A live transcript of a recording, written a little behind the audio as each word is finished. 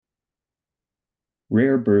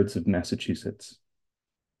Rare Birds of Massachusetts.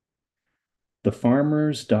 The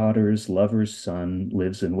farmer's daughter's lover's son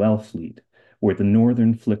lives in Wellfleet, where the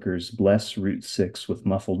northern flickers bless Route 6 with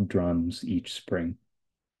muffled drums each spring.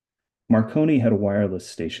 Marconi had a wireless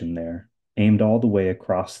station there, aimed all the way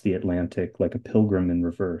across the Atlantic like a pilgrim in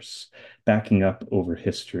reverse, backing up over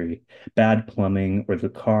history, bad plumbing, or the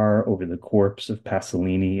car over the corpse of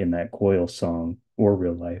Pasolini in that Coil song, or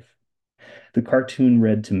real life. The cartoon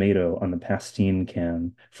red tomato on the Pastene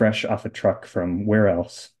can, fresh off a truck from where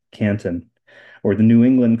else? Canton, or the New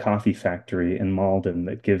England coffee factory in Malden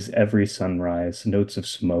that gives every sunrise notes of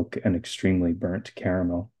smoke and extremely burnt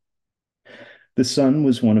caramel. The sun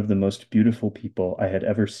was one of the most beautiful people I had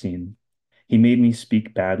ever seen. He made me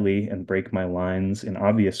speak badly and break my lines in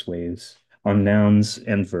obvious ways, on nouns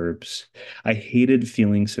and verbs. I hated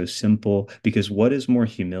feeling so simple because what is more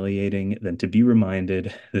humiliating than to be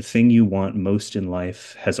reminded the thing you want most in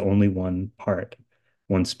life has only one part,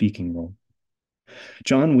 one speaking role?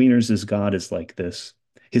 John Wiener's God is like this.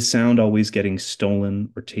 His sound always getting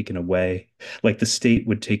stolen or taken away, like the state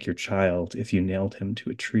would take your child if you nailed him to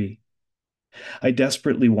a tree. I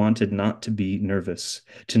desperately wanted not to be nervous,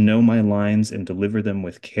 to know my lines and deliver them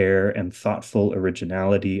with care and thoughtful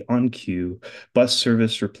originality on cue, bus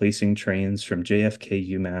service replacing trains from JFK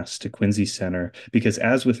UMass to Quincy Center, because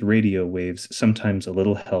as with radio waves, sometimes a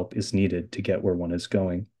little help is needed to get where one is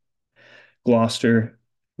going. Gloucester,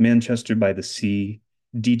 Manchester by the Sea,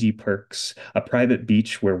 D.D. Perks, a private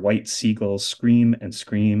beach where white seagulls scream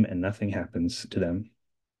and nothing happens to them.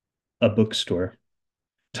 A bookstore,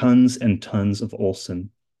 tons and tons of Olson.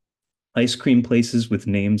 Ice cream places with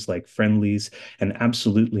names like Friendlies and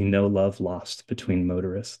absolutely no love lost between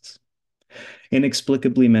motorists.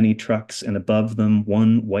 Inexplicably many trucks, and above them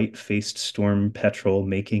one white-faced storm petrel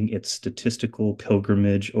making its statistical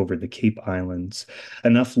pilgrimage over the Cape Islands,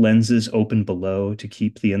 enough lenses open below to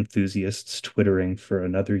keep the enthusiasts twittering for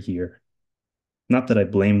another year. Not that I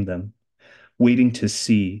blame them. Waiting to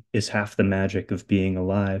see is half the magic of being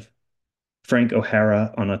alive. Frank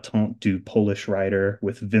O'Hara on a tente du Polish rider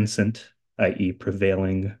with Vincent, i.e.,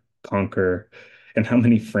 prevailing, conquer, and how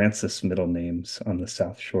many Francis middle names on the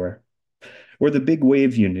South Shore. Or the big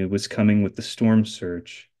wave you knew was coming with the storm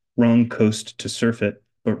surge, wrong coast to surf it,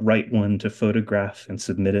 but right one to photograph and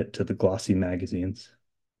submit it to the glossy magazines.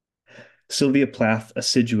 Sylvia Plath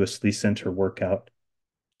assiduously sent her workout,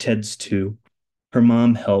 Ted's too. Her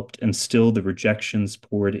mom helped, and still the rejections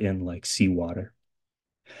poured in like seawater.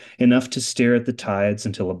 Enough to stare at the tides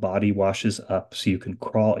until a body washes up so you can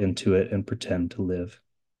crawl into it and pretend to live.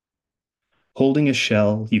 Holding a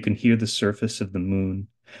shell, you can hear the surface of the moon,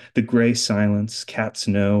 the gray silence cats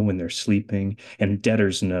know when they're sleeping, and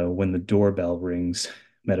debtors know when the doorbell rings,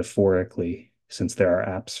 metaphorically, since there are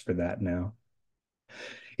apps for that now.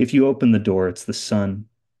 If you open the door, it's the sun.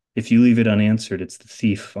 If you leave it unanswered, it's the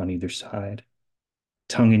thief on either side.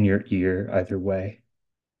 Tongue in your ear, either way.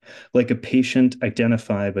 Like a patient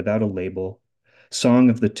identified without a label, Song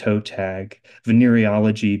of the Toe Tag,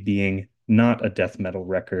 venereology being not a death metal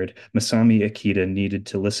record, Masami Akita needed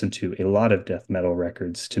to listen to a lot of death metal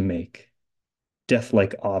records to make. Death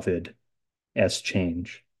like Ovid as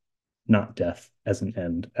change, not death as an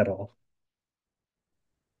end at all.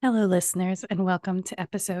 Hello, listeners, and welcome to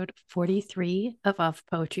episode 43 of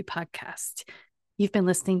Poetry Podcast. You've been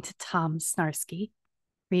listening to Tom Snarsky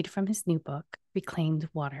read from his new book, Reclaimed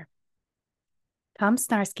Water. Tom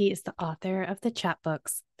Snarsky is the author of the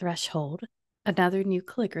chapbooks Threshold, Another New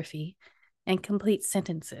Calligraphy, and Complete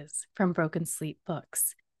Sentences from Broken Sleep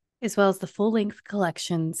Books, as well as the full-length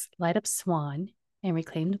collections Light Up Swan and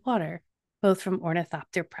Reclaimed Water, both from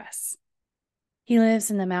Ornithopter Press. He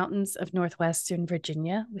lives in the mountains of northwestern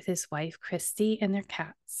Virginia with his wife, Christy, and their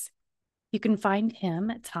cats. You can find him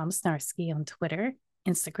at Tom Snarsky on Twitter,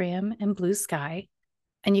 Instagram, and Blue Sky,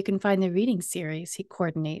 and you can find the reading series he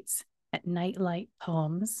coordinates at Nightlight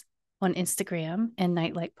Poems on Instagram and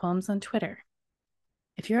Nightlight Poems on Twitter.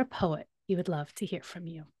 If you're a poet, he would love to hear from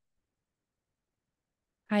you.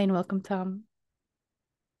 Hi, and welcome, Tom.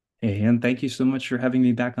 Hey, and thank you so much for having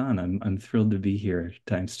me back on. I'm thrilled to be here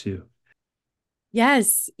times two.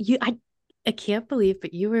 Yes, I can't believe,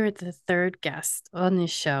 but you were the third guest on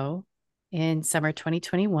this show in summer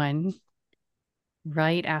 2021,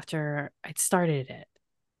 right after I'd started it.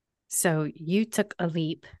 So you took a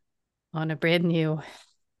leap on a brand new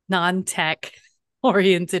non-tech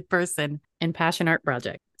oriented person and passion art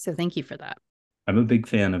project. So thank you for that. I'm a big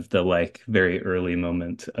fan of the like very early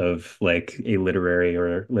moment of like a literary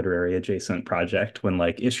or literary adjacent project when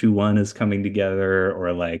like issue one is coming together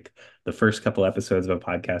or like the first couple episodes of a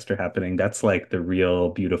podcast are happening. That's like the real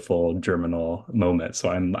beautiful germinal moment. So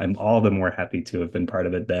I'm all the more happy to have been part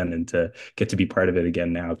of it then and to get to be part of it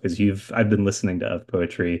again now because you've I've been listening to Of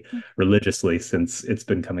Poetry religiously since it's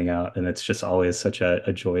been coming out, and it's just always such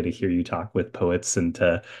a joy to hear you talk with poets and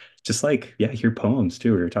to just like, yeah, hear poems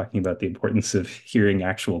too. We were talking about the importance of hearing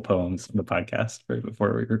actual poems in the podcast right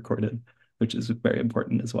before we recorded, which is very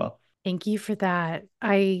important as well. Thank you for that.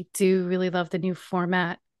 I do really love the new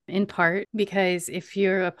format in part because if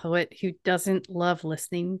you're a poet who doesn't love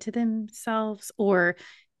listening to themselves or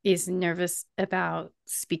is nervous about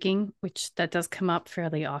speaking, which that does come up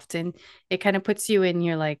fairly often, it kind of puts you in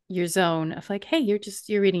your like your zone of like, hey, you're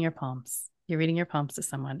reading your poems. You're reading your poems to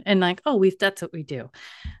someone. And like, oh, we've that's what we do.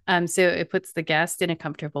 So it puts the guest in a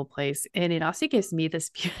comfortable place. And it also gives me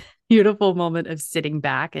this beautiful moment of sitting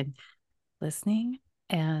back and listening.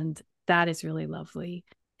 And that is really lovely.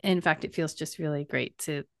 In fact, it feels just really great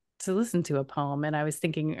to listen to a poem. And I was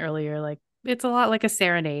thinking earlier, like it's a lot like a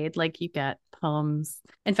serenade, like you get poems.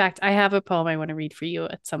 In fact, I have a poem I want to read for you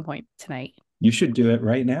at some point tonight. You should do it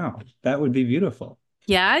right now. That would be beautiful.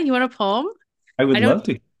 Yeah, you want a poem? I would I don't love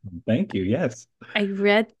to. Thank you. Yes. I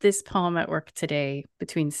read this poem at work today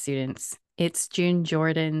between students. It's June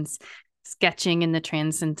Jordan's Sketching in the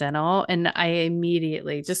Transcendental. And I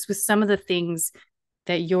immediately, just with some of the things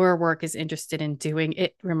that your work is interested in doing,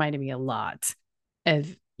 it reminded me a lot of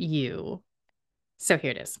you. So here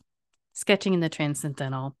it is. Sketching in the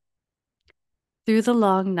Transcendental. Through the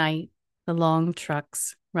long night, the long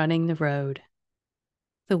trucks running the road,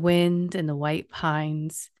 the wind and the white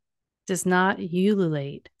pines does not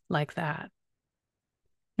ululate like that,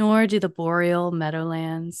 nor do the boreal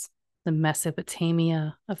meadowlands, the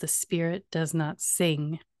Mesopotamia of the spirit does not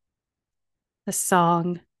sing. The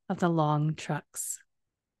song of the long trucks.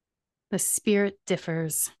 The spirit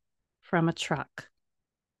differs from a truck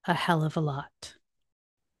a hell of a lot.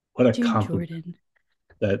 What a June compliment Jordan.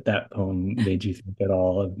 that that poem made you think at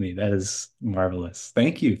all of me. That is marvelous.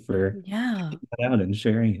 Thank you for Yeah. putting that out and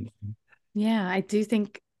sharing it. Yeah. I do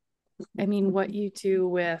think, I mean, what you do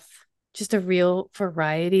with just a real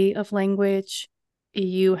variety of language.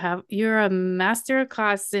 You're a master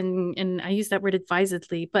class in, and I use that word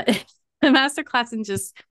advisedly, but a master class in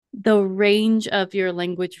just the range of your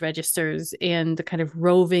language registers and the kind of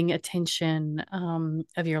roving attention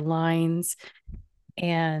of your lines.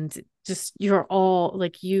 And just you're all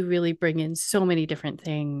like, you really bring in so many different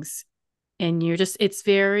things. And it's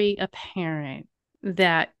very apparent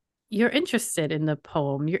that you're interested in the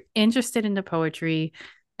poem, you're interested in the poetry.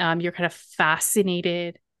 You're kind of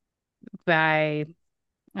fascinated by,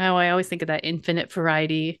 oh, I always think of that infinite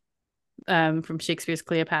variety from Shakespeare's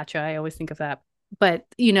Cleopatra. I always think of that. But,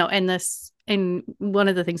 and one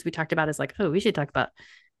of the things we talked about is like, oh, we should talk about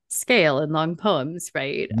scale and long poems,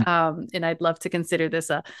 right? And I'd love to consider this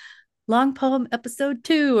a long poem episode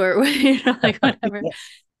 2 or, like whatever.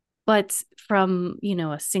 But from,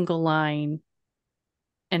 a single line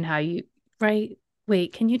and how you, right?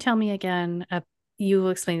 Wait, can you tell me again? You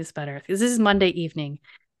will explain this better because this is Monday evening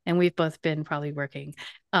and we've both been probably working.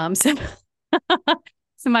 So,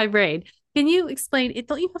 so my brain, can you explain it?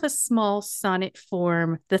 Don't you have a small sonnet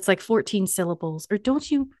form that's like 14 syllables, or don't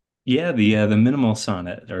you? Yeah, the minimal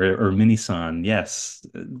sonnet or mini son, yes.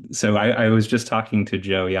 So I was just talking to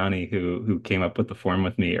Joe Yanni who came up with the form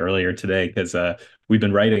with me earlier today because we've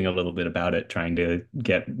been writing a little bit about it, trying to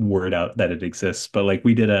get word out that it exists. But like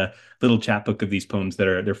we did a little chapbook of these poems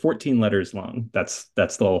that they're 14 letters long. That's the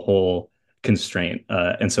whole constraint.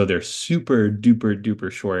 And so they're super duper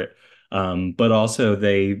duper short. But also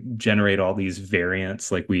they generate all these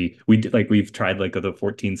variants. Like we've tried like the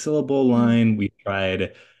 14 syllable Mm, line. We've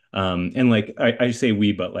tried and like I say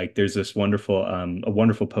we, but like there's this wonderful a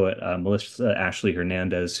wonderful poet, Melissa Ashley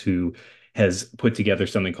Hernandez, who has put together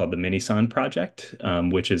something called the Minison Project,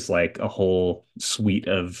 which is like a whole suite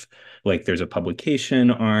of like there's a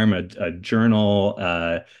publication arm, a journal.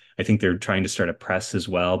 I think they're trying to start a press as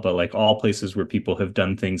well, but like all places where people have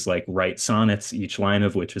done things like write sonnets, each line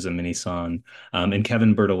of which is a mini son. And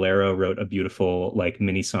Kevin Bertolero wrote a beautiful like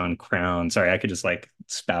mini son crown. Sorry, I could just like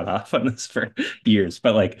spout off on this for years,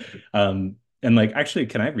 but like, and like, actually,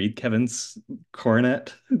 can I read Kevin's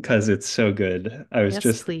coronet? Because it's so good. I was yes,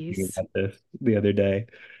 just thinking please. about this the other day.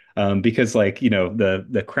 Because like,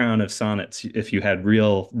 the crown of sonnets, if you had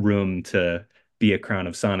real room to be a crown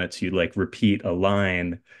of sonnets, you'd like repeat a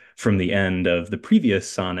line from the end of the previous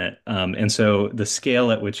sonnet. And so the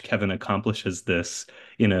scale at which Kevin accomplishes this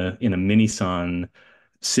in a mini son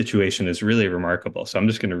situation is really remarkable. So I'm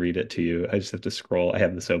just going to read it to you. I just have to scroll. I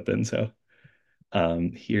have this open. So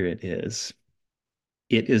here it is.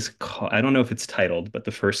 It is called, I don't know if it's titled, but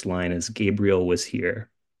the first line is Gabriel was here.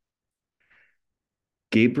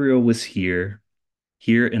 Gabriel was here,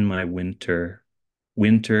 here in my winter,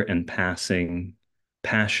 winter and passing,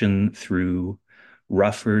 passion through,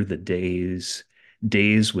 rougher the days,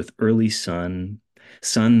 days with early sun,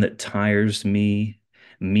 sun that tires me,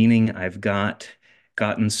 meaning I've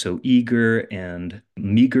gotten so eager and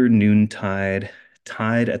meager noontide,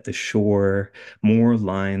 tide at the shore, more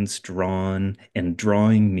lines drawn and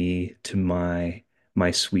drawing me to my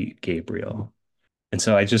sweet Gabriel. And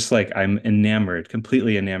so I just like I'm enamored,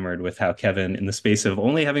 completely enamored with how Kevin, in the space of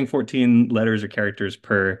only having 14 letters or characters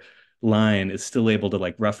per line, is still able to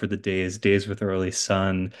like rougher the days, days with early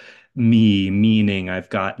sun, me, meaning I've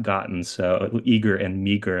gotten so eager and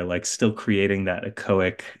meager, like still creating that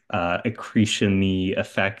echoic, accretion-y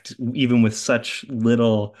effect, even with such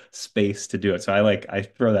little space to do it. So I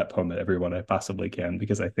throw that poem at everyone I possibly can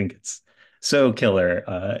because I think it's so killer.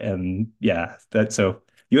 And yeah, that so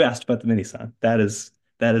you asked about the mini song. That is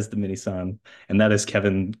the mini song, and that is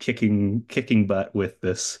Kevin kicking butt with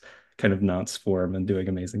this kind of nonce form and doing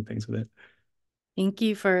amazing things with it. Thank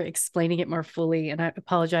you for explaining it more fully. And I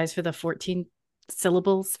apologize for the 14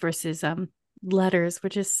 syllables versus letters,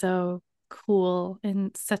 which is so cool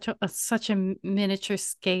and such a miniature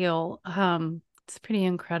scale. It's pretty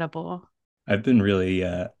incredible. I've been really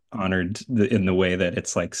honored in the way that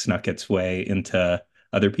it's like snuck its way into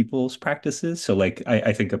other people's practices. So, like,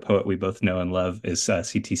 I think a poet we both know and love is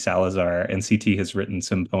C.T. Salazar, and C.T. has written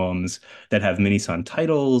some poems that have mini-son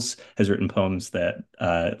titles, has written poems that,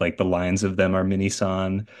 like, the lines of them are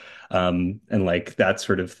mini-son. And like that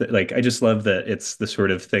sort of like I just love that it's the sort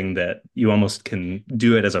of thing that you almost can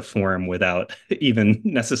do it as a form without even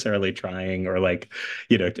necessarily trying or like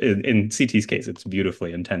in CT's case, it's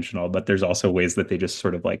beautifully intentional, but there's also ways that they just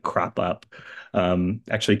sort of like crop up.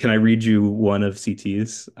 Actually, can I read you one of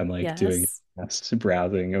CT's? I'm like doing Yes. best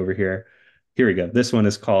browsing over here. Here we go. This one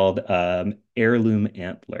is called Heirloom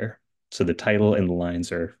Antler. So the title and the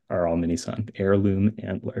lines are all mini son. Heirloom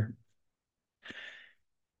Antler.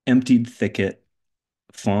 Emptied thicket,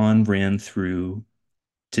 fawn ran through.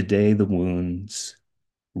 Today the wounds,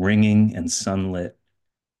 ringing and sunlit,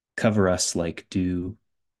 cover us like dew.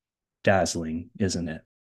 Dazzling, isn't it?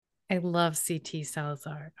 I love CT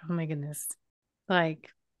Salazar. Oh my goodness. Like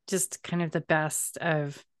just kind of the best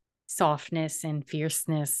of softness and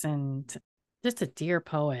fierceness and just a dear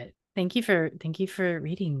poet. Thank you for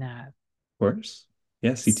reading that. Course.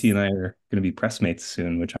 Yeah, CT and I are going to be pressmates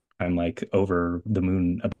soon, which I'm like over the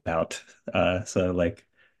moon about. So like,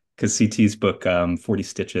 because CT's book, 40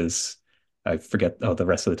 Stitches, I forget, oh, the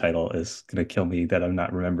rest of the title is going to kill me that I'm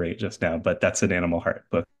not remembering it just now, but that's an Animal Heart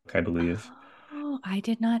book, I believe. Oh, I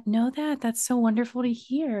did not know that. That's so wonderful to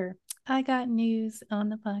hear. I got news on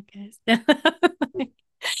the podcast.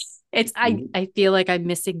 It's I feel like I'm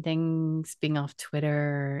missing things being off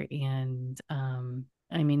Twitter and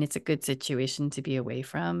I mean it's a good situation to be away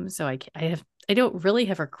from. So I don't really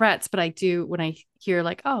have regrets, but I do when I hear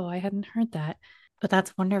like, oh, I hadn't heard that. But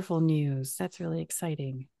that's wonderful news. That's really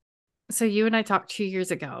exciting. So you and I talked 2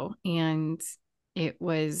 years ago, and it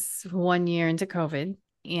was 1 year into COVID,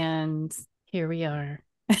 and here we are.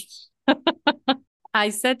 I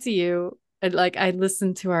said to you, like I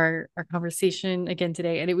listened to our conversation again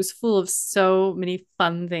today, and it was full of so many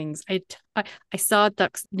fun things. I saw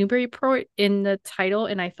Ducks Newburyport in the title,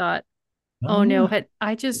 and I thought, Oh oh no, yeah. had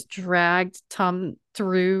I just dragged Tom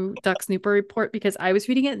through Ducks Newburyport because I was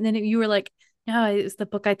reading it, and then you were like, no, it's the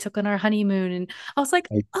book I took on our honeymoon, and I was like,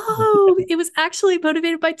 I- oh, it was actually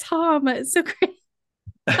motivated by Tom. It's so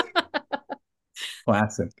great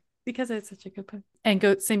Classic. because it's such a good book. And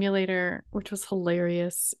Goat Simulator, which was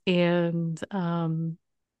hilarious, and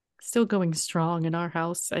still going strong in our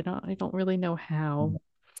house. I don't really know how.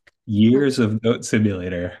 Years of Goat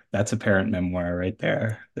Simulator. That's a parent memoir right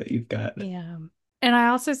there that you've got. Yeah. And I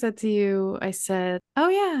also said to you, I said, oh,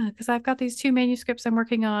 yeah, because I've got these two manuscripts I'm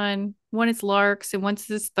working on. One is Lark's and one's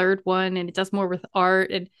this third one, and it does more with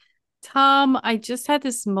art. And Tom, I just had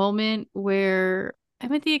this moment where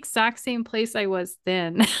I'm at the exact same place I was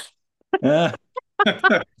then. Ah.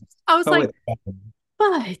 I was Oh, like, it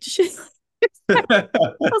fudge. I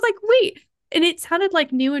was like, wait. And it sounded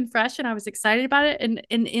like new and fresh, and I was excited about it. And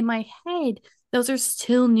in my head, those are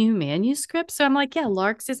still new manuscripts. So I'm like, yeah,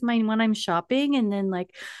 Lark's is my one I'm shopping. And then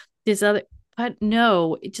like this other, but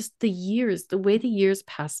no, it just the way the years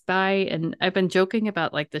pass by. And I've been joking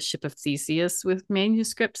about like the ship of Theseus with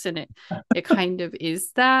manuscripts, and it kind of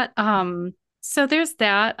is that. So there's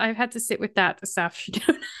that. I've had to sit with that this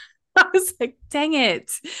afternoon. I was like, dang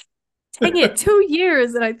it, 2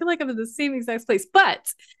 years. And I feel like I'm in the same exact place.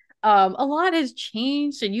 But a lot has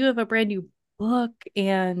changed, and you have a brand new book,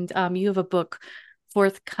 and you have a book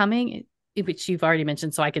forthcoming, which you've already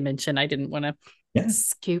mentioned, so I can mention. I didn't want to Yeah.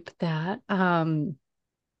 scoop that.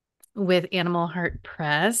 With Animal Heart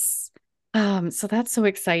Press. So that's so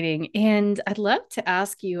exciting. And I'd love to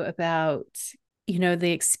ask you about,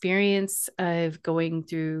 the experience of going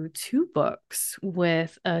through two books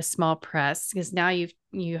with a small press, because now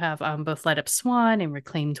you have both Light Up Swan and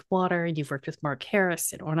Reclaimed Water, and you've worked with Mark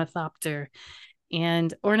Harris at Ornithopter.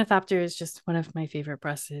 And Ornithopter is just one of my favorite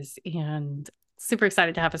presses, and super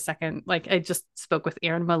excited to have a second. Like, I just spoke with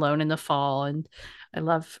Erin Malone in the fall, and I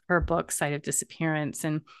love her book, Site of Disappearance.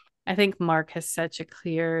 And I think Mark has such a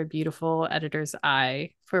clear, beautiful editor's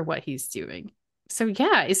eye for what he's doing. So,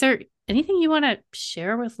 yeah, is there anything you want to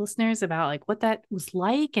share with listeners about like what that was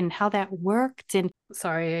like and how that worked? And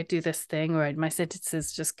sorry, I do this thing where my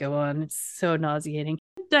sentences just go on. It's so nauseating.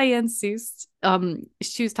 Diane Seuss,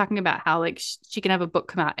 she was talking about how like she can have a book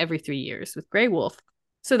come out every 3 years with Grey Wolf.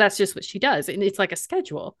 So that's just what she does. And it's like a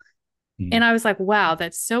schedule. Mm. And I was like, wow,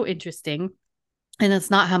 that's so interesting. And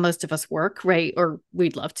it's not how most of us work, right? Or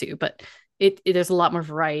we'd love to, but there's a lot more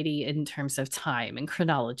variety in terms of time and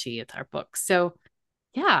chronology with our books. So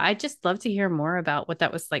yeah, I'd just love to hear more about what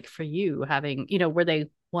that was like for you having, were they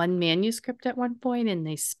one manuscript at one point and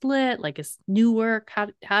they split? Like, is new work?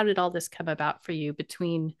 How did all this come about for you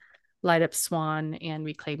between Light Up Swan and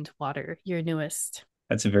Reclaimed Water, your newest?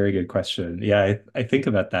 That's a very good question. Yeah, I think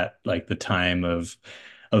about that, like the time of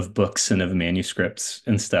books and of manuscripts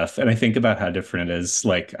and stuff. And I think about how different it is.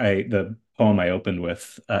 Like the poem I opened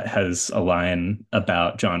with has a line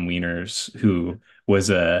about John Wieners, who was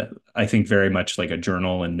I think very much like a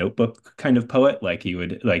journal and notebook kind of poet. Like he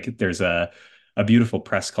would like there's a beautiful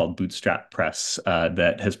press called Bootstrap Press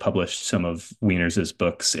that has published some of Wieners's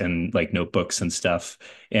books and like notebooks and stuff.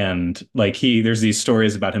 And like there's these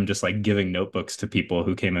stories about him just like giving notebooks to people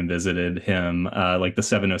who came and visited him. Like the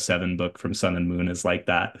 707 book from Sun and Moon is like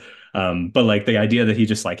that. But like the idea that he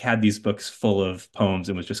just like had these books full of poems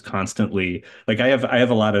and was just constantly like I have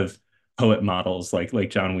a lot of poet models like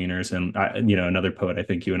John Wieners and another poet I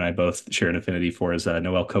think you and I both share an affinity for is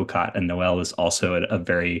Noel Cocott, and Noel is also a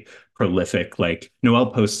very prolific. Like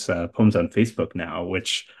Noel posts poems on Facebook now,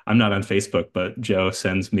 which I'm not on Facebook, but Joe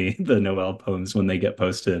sends me the Noel poems when they get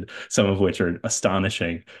posted, some of which are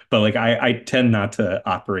astonishing. But like I tend not to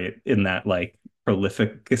operate in that like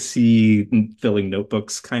prolificacy filling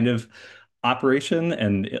notebooks kind of operation.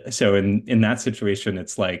 And so in that situation,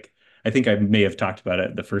 it's like I think I may have talked about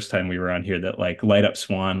it the first time we were on here that like Light Up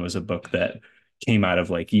Swan was a book that came out of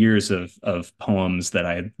like years of poems that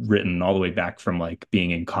I had written all the way back from like being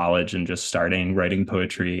in college and just starting writing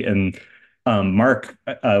poetry. And Mark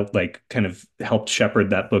like kind of helped shepherd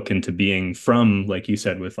that book into being from, like you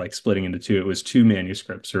said, with like splitting into two. It was two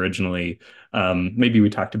manuscripts originally. Maybe we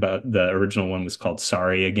talked about the original one was called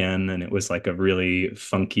Sorry Again, and it was like a really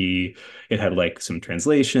funky. It had like some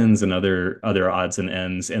translations and other odds and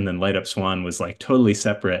ends, and then Light Up Swan was like totally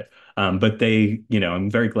separate. But I'm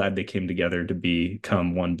very glad they came together to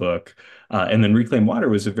become one book. And then Reclaim Water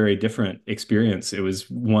was a very different experience. It was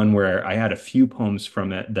one where I had a few poems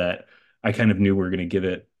from it that I kind of knew we were going to give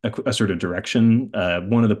it a sort of direction.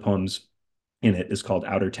 One of the poems in it is called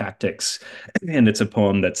Outer Tactics, and it's a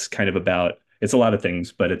poem that's kind of about it's a lot of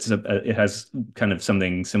things, but it has kind of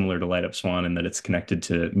something similar to Light Up Swan in that it's connected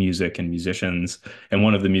to music and musicians. And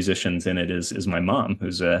one of the musicians in it is my mom,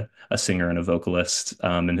 who's a singer and a vocalist,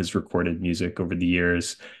 and has recorded music over the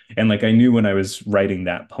years. And like I knew when I was writing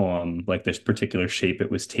that poem, like this particular shape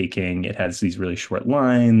it was taking. It has these really short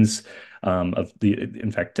lines.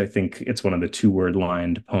 In fact, I think it's one of the two-word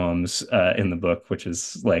lined poems in the book, which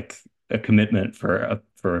is like a commitment for a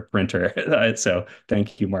printer. So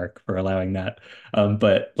thank you, Mark, for allowing that.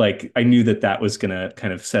 But like I knew that that was going to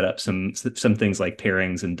kind of set up some things like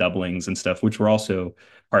pairings and doublings and stuff, which were also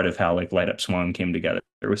part of how like Light Up Swan came together.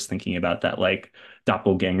 I was thinking about that like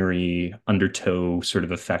doppelgangery undertow sort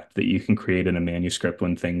of effect that you can create in a manuscript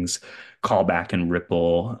when things call back and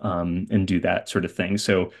ripple and do that sort of thing.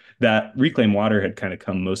 So that Reclaim Water had kind of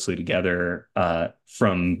come mostly together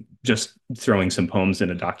from just throwing some poems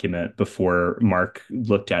in a document before Mark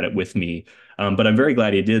looked at it with me. But I'm very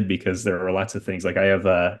glad he did because there are lots of things. Like I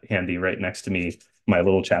have handy right next to me my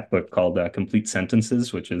little chapbook called Complete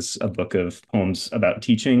Sentences, which is a book of poems about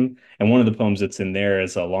teaching. And one of the poems that's in there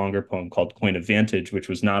is a longer poem called Point of Vantage, which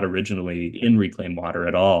was not originally in Reclaim Water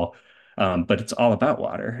at all. But it's all about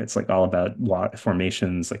water. It's like all about water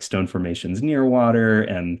formations, like stone formations near water,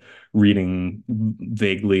 and reading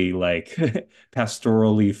vaguely like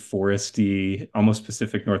pastorally, foresty, almost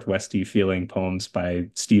Pacific Northwesty feeling poems by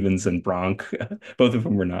Stevens and Bronk. Both of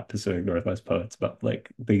them were not Pacific Northwest poets, but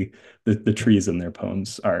like the trees in their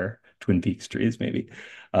poems are Twin Peaks trees, maybe.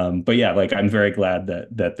 But yeah, like I'm very glad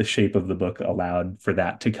that the shape of the book allowed for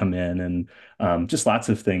that to come in, and just lots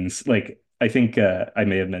of things. Like I think I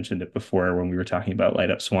may have mentioned it before when we were talking about Light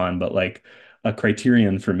Up Swan, but like a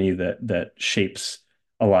criterion for me that shapes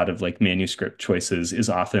a lot of like manuscript choices is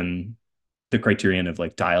often the criterion of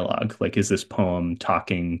like dialogue. Like, is this poem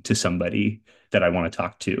talking to somebody that I want to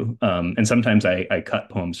talk to? And sometimes I cut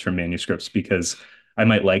poems from manuscripts because I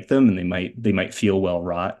might like them and they might feel well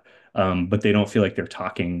wrought, but they don't feel like they're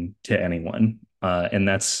talking to anyone. And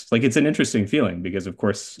that's like it's an interesting feeling because of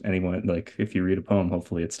course anyone like if you read a poem,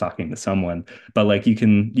 hopefully it's talking to someone. But like you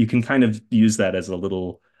can kind of use that as a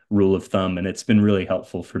little rule of thumb, and it's been really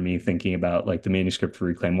helpful for me thinking about like the manuscript for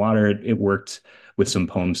Reclaim Water. It worked with some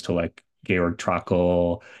poems to like Georg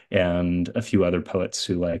Trakl and a few other poets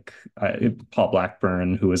who like Paul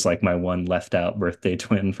Blackburn, who was like my one left out birthday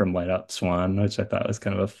twin from Light Up Swan, which I thought was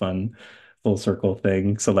kind of a fun full circle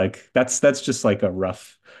thing. So like that's just like a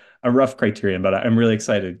rough criterion, but I'm really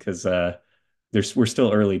excited because we're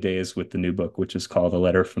still early days with the new book, which is called A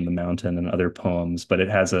Letter from the Mountain and Other Poems, but it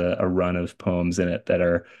has a run of poems in it that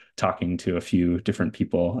are talking to a few different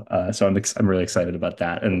people. So I'm really excited about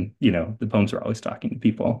that. And the poems are always talking to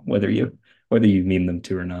people, whether you mean them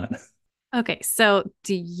to or not. Okay, so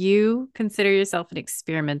do you consider yourself an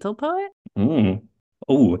experimental poet? Mm.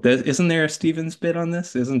 Oh, isn't there a Stevens bit on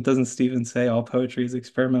this? Doesn't Stevens say all poetry is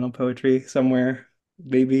experimental poetry somewhere?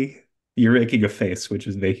 Maybe you're making a face, which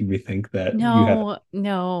is making me think that you have. No,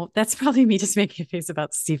 no, that's probably me just making a face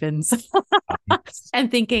about Stevens and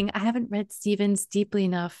thinking I haven't read Stevens deeply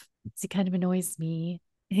enough. He kind of annoys me.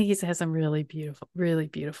 He has some really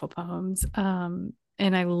beautiful poems. And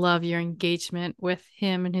I love your engagement with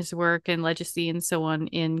him and his work and legacy and so on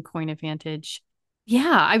in Coin Advantage.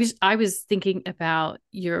 Yeah, I was thinking about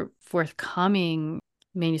your forthcoming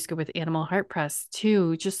manuscript with Animal Heart Press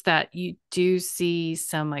too, just that you do see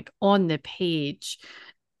some like on the page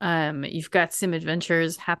you've got some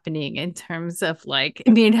adventures happening in terms of like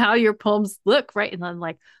I mean how your poems look, right? And then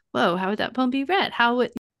like, whoa, how would that poem be read? How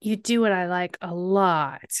would you do what I like a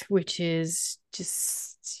lot, which is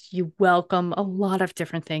just you welcome a lot of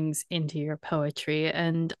different things into your poetry.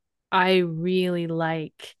 And I really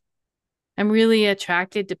like I'm really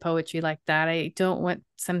attracted to poetry like that. I don't want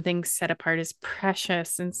some things set apart as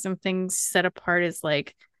precious and some things set apart as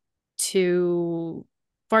like too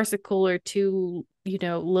farcical or too,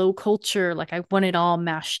 low culture. Like I want it all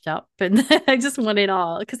mashed up and I just want it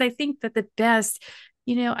all because I think that the best,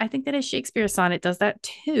 I think that a Shakespeare sonnet does that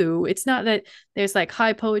too. It's not that there's like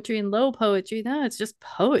high poetry and low poetry. No, it's just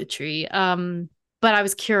poetry. But I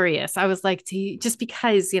was curious. I was like, just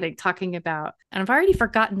because, talking about, and I've already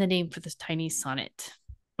forgotten the name for this tiny sonnet.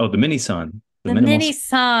 Oh, the Minison, the The minimal mini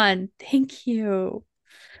son. Thank you.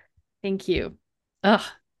 Thank you. Ugh,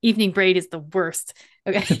 evening braid is the worst.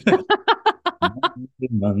 Okay.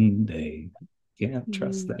 Monday. Can't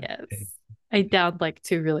trust that Yes. day. I downed like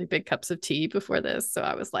two really big cups of tea before this. So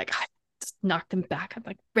I was like, I just knocked them back. I'm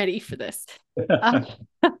like ready for this. Uh,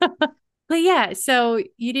 but yeah, so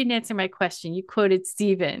you didn't answer my question. You quoted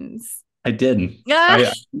Stevens. I didn't.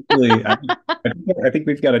 Ah! I really, I think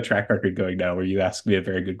we've got a track record going now where you ask me a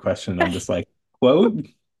very good question. I'm just like, quote?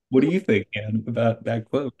 What do you think, Anne, about that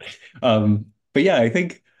quote? But yeah, I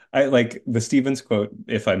think I like the Stevens quote,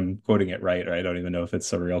 if I'm quoting it right, or I don't even know if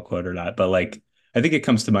it's a real quote or not, but like I think it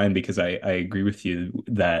comes to mind because I agree with you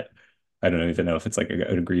that I don't even know if it's like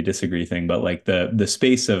an agree disagree thing, but like the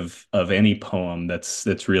space of any poem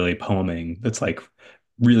that's really poeming, that's like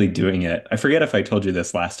really doing it. I forget if I told you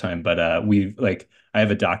this last time, but we like I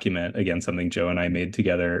have a document, again, something Joe and I made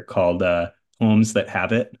together called Poems That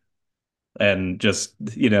Have It. And just,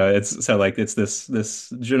 it's so like it's this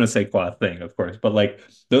je ne sais quoi thing, of course, but like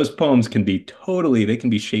those poems they can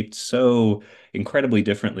be shaped so incredibly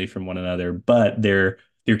differently from one another, but they're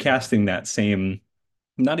casting that same,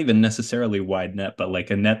 not even necessarily wide net, but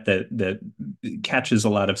like a net that catches a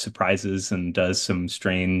lot of surprises and does some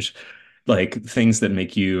strange like things that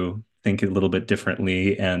make you think a little bit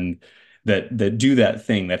differently, and that do that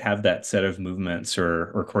thing, that have that set of movements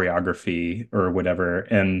or choreography or whatever.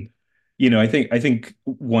 And I think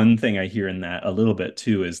one thing I hear in that a little bit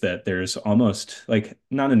too is that there's almost like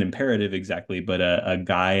not an imperative exactly, but a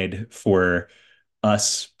guide for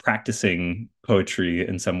us practicing poetry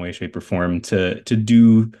in some way, shape, or form to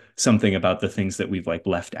do something about the things that we've like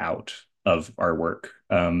left out. of our work.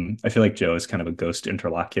 I feel like Joe is kind of a ghost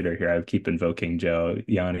interlocutor here. I keep invoking Joe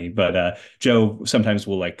Yanni, but Joe sometimes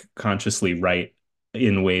will like consciously write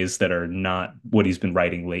in ways that are not what he's been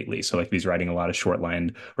writing lately. So like if he's writing a lot of short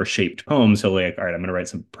lined or shaped poems, he'll like, all right, I'm going to write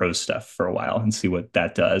some prose stuff for a while and see what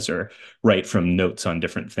that does, or write from notes on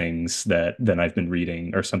different things that then I've been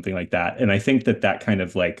reading or something like that. And I think that that kind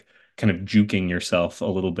of juking yourself a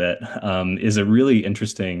little bit is a really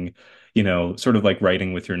interesting, sort of like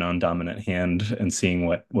writing with your non-dominant hand and seeing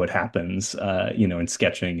what happens, and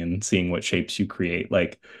sketching and seeing what shapes you create.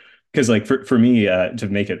 Like, because like for me, to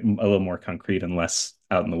make it a little more concrete and less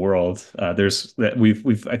out in the world, there's that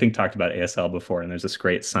we've I think talked about ASL before, and there's this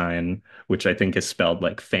great sign which I think is spelled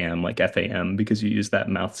like fam, like FAM, because you use that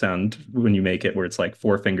mouth sound when you make it, where it's like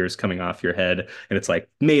four fingers coming off your head, and it's like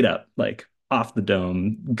made up, like off the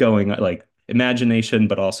dome, going like imagination,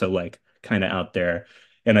 but also like kind of out there.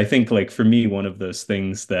 And I think like for me, one of those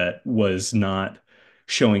things that was not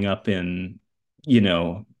showing up in,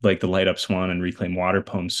 like the Light Up Swan and Reclaim Water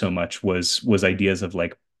poems so much was ideas of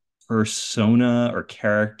like persona or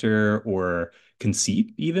character or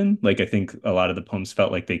conceit even. Like I think a lot of the poems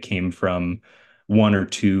felt like they came from one or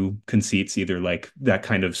two conceits, either like that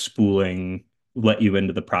kind of spooling let you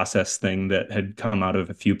into the process thing that had come out of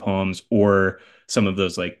a few poems, or some of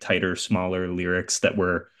those like tighter, smaller lyrics that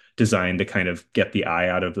were designed to kind of get the eye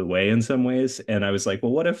out of the way in some ways. And I was like,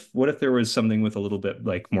 well, what if there was something with a little bit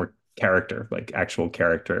like more character, like actual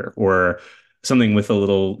character, or something with a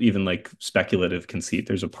little even like speculative conceit.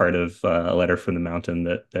 There's a part of A Letter from the Mountain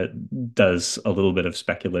that does a little bit of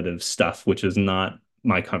speculative stuff, which is not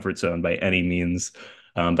my comfort zone by any means.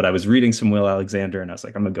 But I was reading some Will Alexander, and I was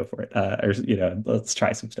like, I'm gonna go for it. Or let's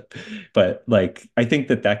try some stuff. But like, I think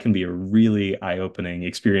that that can be a really eye-opening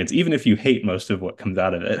experience, even if you hate most of what comes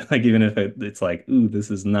out of it. Like, even if it's like, ooh, this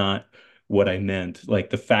is not what I meant. Like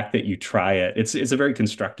the fact that you try it, it's a very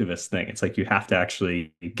constructivist thing. It's like you have to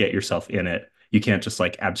actually get yourself in it. You can't just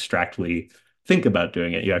like abstractly think about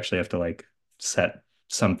doing it. You actually have to like set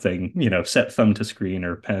something, set thumb to screen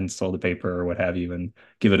or pencil to paper or what have you, and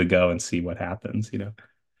give it a go and see what happens.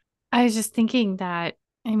 I was just thinking that,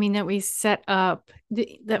 I mean, that we set up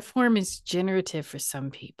that form is generative for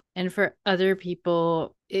some people, and for other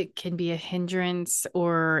people, it can be a hindrance,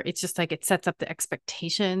 or it's just like it sets up the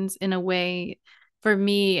expectations in a way. For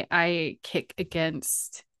me, I kick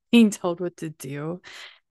against being told what to do.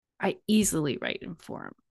 I easily write in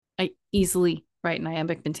form. I easily write in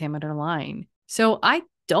iambic pentameter line. So I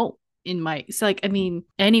don't so like, I mean,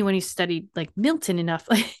 anyone who studied like Milton enough,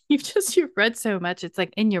 like you've read so much, it's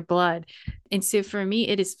like in your blood. And so for me,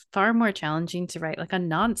 it is far more challenging to write like a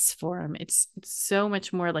nonce form. It's so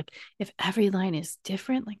much more like, if every line is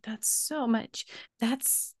different, like that's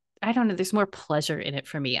I don't know, there's more pleasure in it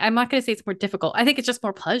for me. I'm not going to say it's more difficult. I think it's just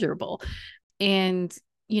more pleasurable. And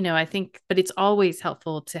I think, but it's always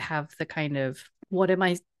helpful to have the kind of what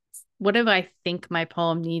do I think my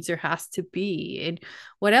poem needs or has to be? And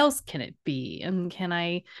what else can it be? And can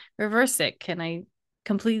I reverse it? Can I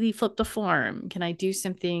completely flip the form? Can I do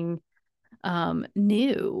something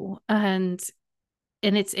new? And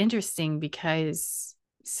it's interesting because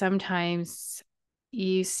sometimes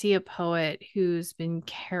you see a poet who's been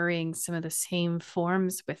carrying some of the same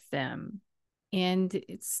forms with them, and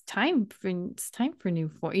it's time for new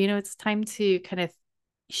form. It's time to kind of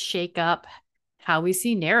shake up how we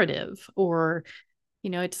see narrative, or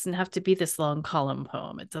it doesn't have to be this long column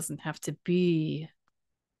poem. It doesn't have to be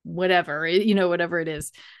whatever it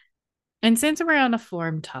is. And since we're on a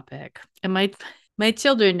form topic, and my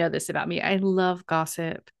children know this about me, I love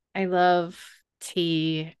gossip. I love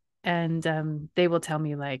tea, and they will tell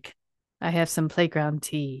me like, I have some playground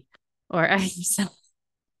tea, or I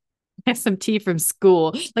have some tea from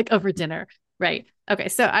school, like over dinner. Right. Okay.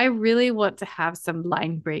 So I really want to have some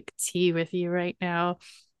line break tea with you right now.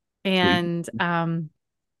 Sweet. And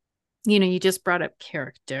you just brought up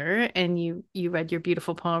character, and you read your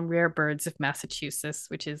beautiful poem Rare Birds of Massachusetts,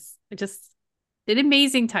 which is just an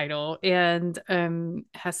amazing title, and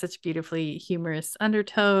has such beautifully humorous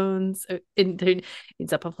undertones. It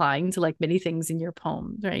ends up applying to like many things in your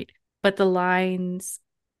poem, right? But the lines,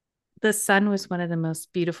 the son was one of the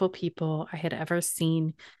most beautiful people I had ever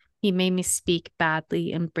seen. He made me speak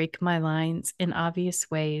badly and break my lines in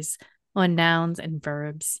obvious ways on nouns and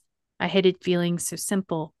verbs. I hated feeling so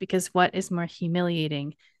simple, because what is more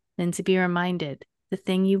humiliating than to be reminded the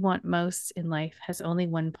thing you want most in life has only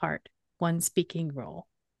one part, one speaking role?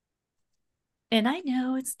 And I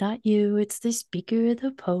know it's not you, it's the speaker of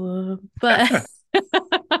the poem, but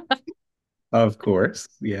Of course.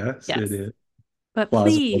 Yes, it yes. is. But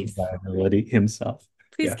Plausible please, deniability himself.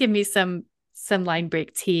 please Yeah. give me some line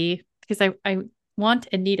break tea, because I want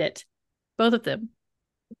and need it, both of them.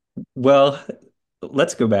 Well,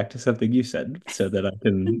 let's go back to something you said so that I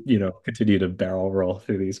can, continue to barrel roll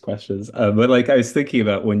through these questions. But like I was thinking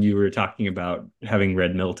about when you were talking about having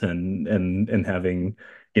read Milton and having,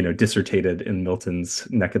 dissertated in Milton's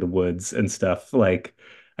neck of the woods and stuff. Like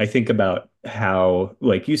I think about how,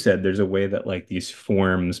 like you said, there's a way that like these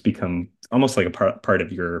forms become almost like a part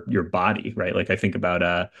of your body, right? Like I think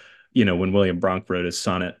about when William Bronck wrote his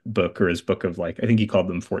sonnet book or his book of like, I think he called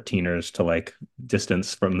them 14ers to like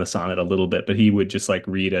distance from the sonnet a little bit, but he would just like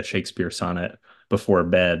read a Shakespeare sonnet before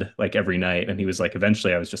bed, like every night. And he was like,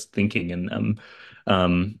 eventually I was just thinking in them.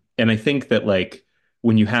 And I think that like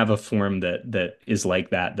when you have a form that is like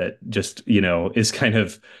that just, is kind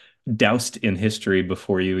of doused in history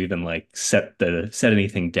before you even like set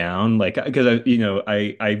anything down, like because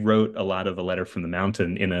I wrote a lot of the letter from the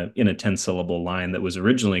mountain in a 10 syllable line that was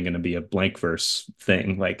originally going to be a blank verse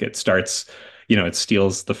thing. Like it starts, it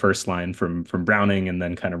steals the first line from Browning and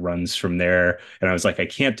then kind of runs from there. And I was like, I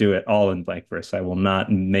can't do it all in blank verse, I will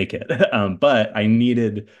not make it. But I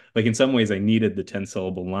needed, like, in some ways I needed the 10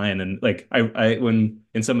 syllable line. And like I when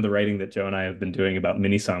in some of the writing that Joe and I have been doing about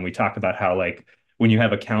Minisong, we talk about how like when you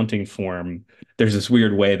have a counting form, there's this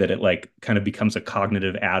weird way that it like kind of becomes a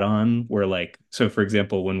cognitive add-on where like, so for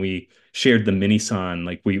example, when we shared the Minison,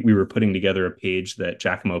 like we were putting together a page that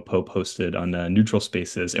Giacomo Pope hosted on Neutral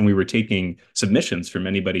Spaces, and we were taking submissions from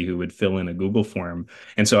anybody who would fill in a Google form.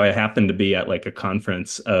 And so I happened to be at like a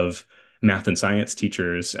conference of math and science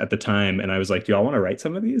teachers at the time, and I was like, do y'all want to write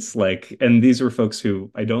some of these? Like, and these were folks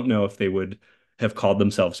who I don't know if they would have called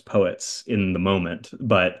themselves poets in the moment,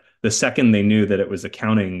 but the second they knew that it was a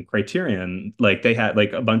counting criterion, like they had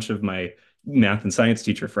like a bunch of my math and science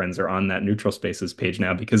teacher friends are on that neutral spaces page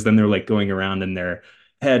now because then they're like going around in their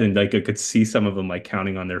head and like I could see some of them like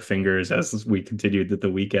counting on their fingers as we continued at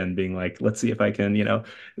the weekend being like, let's see if I can,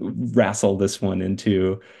 wrestle this one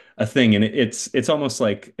into a thing. And it's almost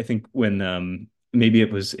like I think when maybe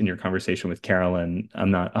it was in your conversation with Carolyn,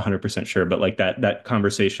 I'm not 100% sure, but like that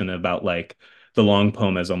conversation about like the long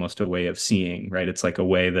poem as almost a way of seeing, right? It's like a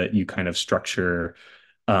way that you kind of structure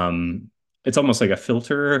um it's almost like a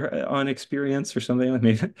filter on experience or something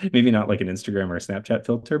like maybe not like an Instagram or a Snapchat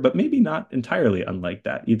filter, but maybe not entirely unlike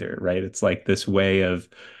that either, right? It's like this way of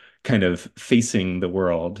kind of facing the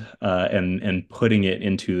world and putting it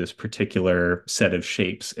into this particular set of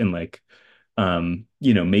shapes and like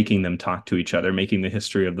making them talk to each other, making the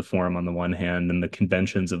history of the forum on the one hand and the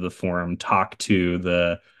conventions of the forum talk to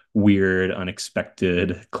the weird,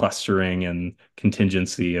 unexpected clustering and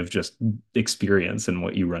contingency of just experience and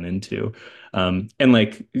what you run into. And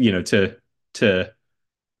like, to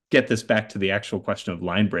get this back to the actual question of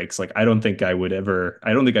line breaks, like I don't think I would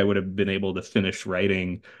have been able to finish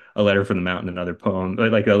writing a letter from the mountain, another poem,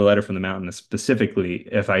 like a letter from the mountain specifically,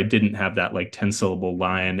 if I didn't have that like 10 syllable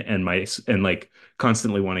line and like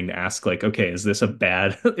constantly wanting to ask like, okay, is this a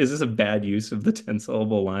bad, is this a bad use of the 10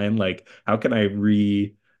 syllable line? Like, how can I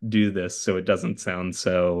redo this so it doesn't sound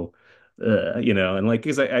so, and like,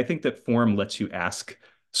 because I think that form lets you ask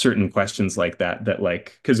certain questions like that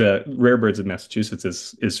like because Rare Birds of Massachusetts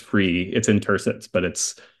is free. It's in tercets, but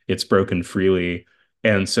it's broken freely.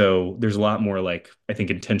 And so there's a lot more like I think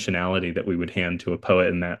intentionality that we would hand to a poet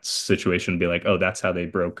in that situation, be like, oh, that's how they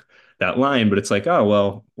broke that line. But it's like, oh,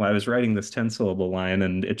 well, I was writing this 10 syllable line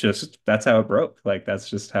and it just that's how it broke. Like that's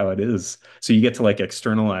just how it is. So you get to like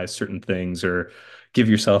externalize certain things or give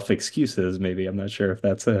yourself excuses, maybe. I'm not sure if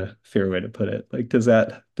that's a fair way to put it. Like, does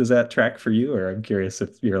that track for you? Or I'm curious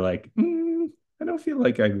if you're like, I don't feel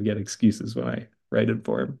like I can get excuses when I write in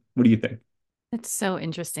form. What do you think? It's so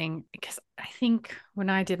interesting because I think when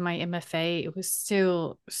I did my MFA, it was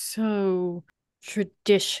still so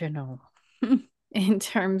traditional in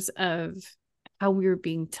terms of how we were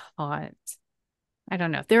being taught. I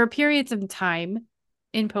don't know. There were periods of time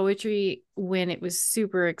in poetry when it was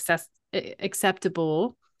super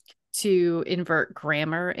acceptable to invert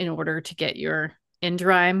grammar in order to get your end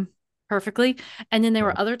rhyme perfectly. And then there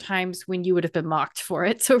were other times when you would have been mocked for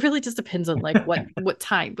it. So it really just depends on like what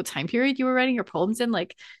time period you were writing your poems in.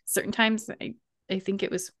 Like certain times I think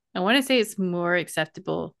it was I want to say it's more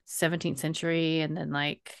acceptable 17th century and then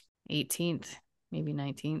like 18th, maybe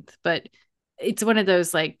 19th. But it's one of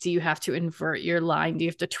those like, do you have to invert your line? Do you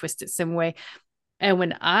have to twist it some way? And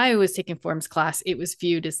when I was taking forms class, it was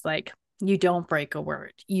viewed as like, you don't break a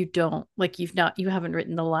word. You don't like you haven't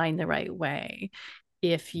written the line the right way.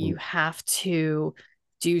 If you have to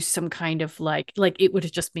do some kind of like it would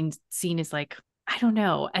have just been seen as like, I don't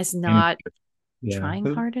know, as not Yeah. trying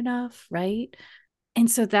hard enough, right? And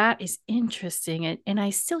so that is interesting. And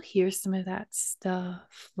I still hear some of that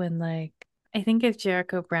stuff when, like, I think of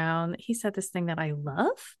Jericho Brown, he said this thing that I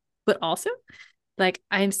love, but also, like,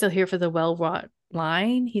 I'm still here for the well wrought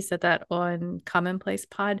line. He said that on Commonplace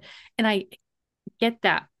Pod. And I get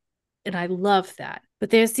that. And I love that. But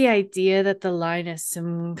there's the idea that the line is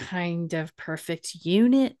some kind of perfect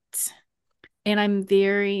unit. And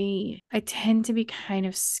I tend to be kind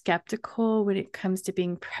of skeptical when it comes to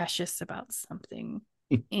being precious about something.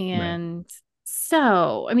 Right. And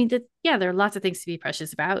so, I mean, yeah, there are lots of things to be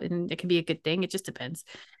precious about, and it can be a good thing. It just depends.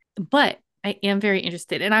 But I am very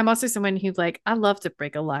interested. And I'm also someone who, like, I love to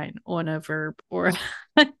break a line on a verb or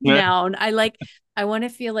a Yeah. noun. I want to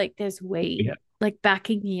feel like there's weight, Yeah. like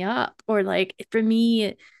backing me up, or like for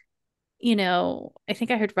me, I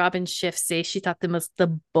think I heard Robin Schiff say she thought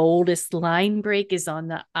the boldest line break is on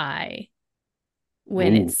the I,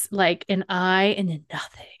 when Ooh. it's like an I and then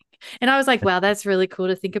nothing. And I was like, wow, that's really cool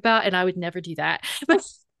to think about. And I would never do that. But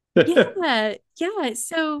yeah, yeah.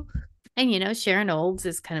 So, and Sharon Olds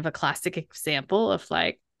is kind of a classic example of,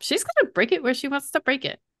 like, she's gonna break it where she wants to break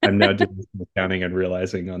it. I'm now doing some accounting and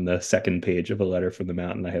realizing on the second page of A Letter from the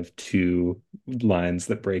Mountain, I have two lines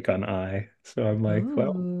that break on I. So I'm like,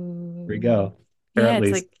 well, here we Ooh. go. Yeah, it's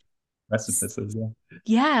Apparently like, precipices, yeah.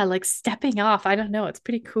 yeah, like stepping off. I don't know. It's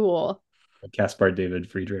pretty cool. Caspar David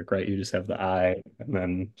Friedrich, right? You just have the I and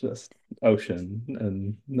then just ocean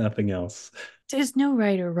and nothing else. There's no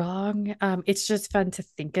right or wrong. It's just fun to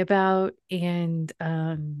think about. And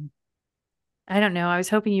I don't know. I was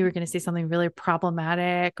hoping you were going to say something really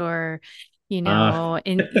problematic, or, Ah,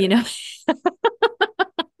 and, yeah,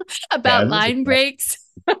 about line breaks.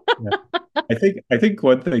 yeah. I think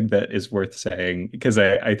one thing that is worth saying, because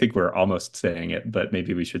I think we're almost saying it, but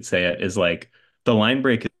maybe we should say it, is like the line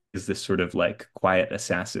break is this sort of like quiet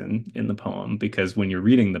assassin in the poem, because when you're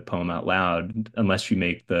reading the poem out loud, unless you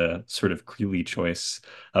make the sort of creely choice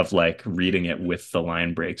of like reading it with the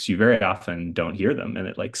line breaks, you very often don't hear them and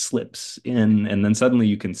it like slips in, and then suddenly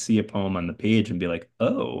you can see a poem on the page and be like,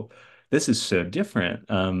 oh, this is so different.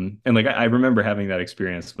 And like I remember having that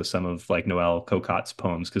experience with some of like Noel Cocotte's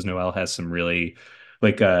poems, because Noel has some really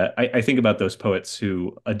like I think about those poets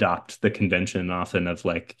who adopt the convention often of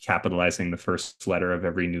like capitalizing the first letter of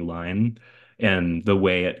every new line, and the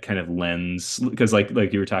way it kind of lends, because like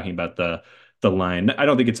you were talking about the line. I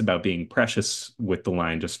don't think it's about being precious with the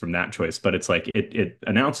line just from that choice, but it's like it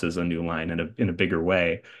announces a new line in a bigger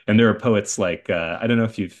way. And there are poets like I don't know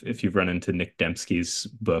if you've run into Nick Dembski's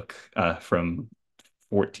book from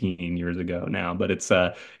 14 years ago now, but it's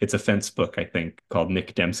a fence book, I think, called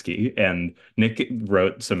Nick Dembski. And Nick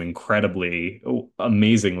wrote some incredibly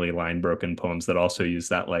amazingly line broken poems that also use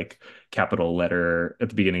that like capital letter at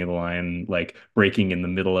the beginning of the line, like breaking in the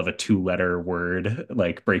middle of a two-letter word,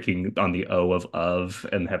 like breaking on the O of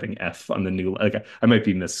and having F on the new, like I might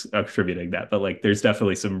be misattributing that, but like there's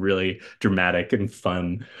definitely some really dramatic and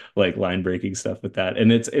fun like line breaking stuff with that.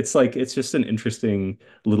 And it's like it's just an interesting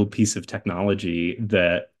little piece of technology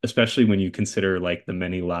that, especially when you consider like the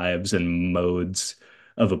many lives and modes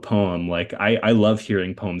of a poem, like I love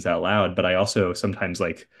hearing poems out loud, but I also sometimes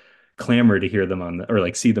like clamor to hear them or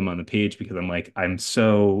like see them on the page, because I'm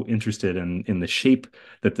so interested in the shape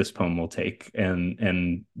that this poem will take,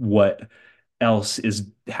 and what else is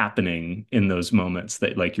happening in those moments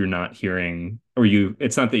that like you're not hearing, or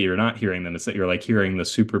it's not that you're not hearing them, it's that you're like hearing the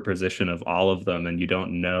superposition of all of them and you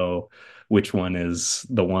don't know which one is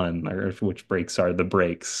the one, or which breaks are the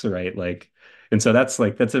breaks, right? Like, and so that's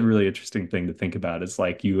a really interesting thing to think about. It's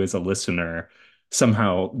like you as a listener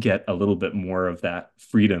somehow get a little bit more of that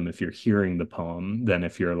freedom if you're hearing the poem than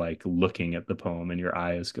if you're like looking at the poem and your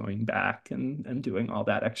eye is going back and doing all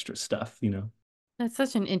that extra stuff, you know? That's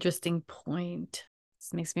such an interesting point.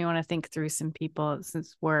 This makes me want to think through some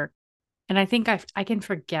people's work. And I think I can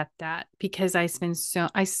forget that because I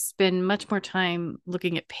spend much more time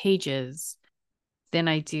looking at pages than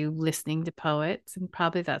I do listening to poets, and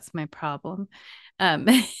probably that's my problem. Um,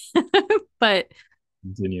 but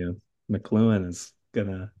Continue. McLuhan is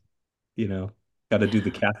gonna, you know, got to do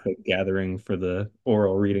the Catholic gathering for the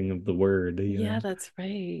oral reading of the word, you yeah, know. that's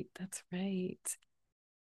right. That's right.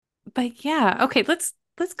 But yeah, okay, let's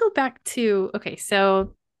go back to, okay,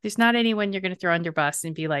 so there's not anyone you're going to throw under bus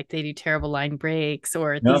and be like they do terrible line breaks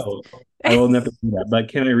or these. No, I will never do that. But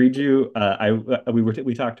can I read you?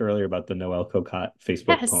 We talked earlier about the Noel Cocotte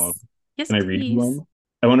Facebook poem. Yes. Yes, Can I read you please. one?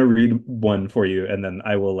 I want to read one for you, and then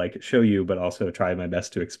I will like show you, but also try my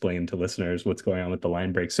best to explain to listeners what's going on with the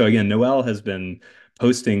line break. So again, Noel has been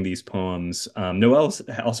posting these poems. Noelle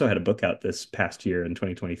also had a book out this past year in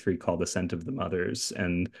 2023 called Ascent of the Mothers,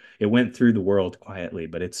 and it went through the world quietly,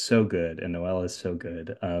 but it's so good, and Noelle is so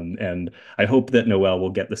good. And I hope that Noelle will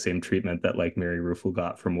get the same treatment that like Mary Ruefle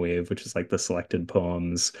got from Wave, which is like the selected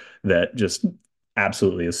poems that just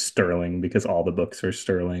absolutely is sterling because all the books are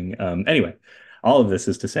sterling. Anyway, all of this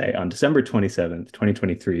is to say, on December 27th,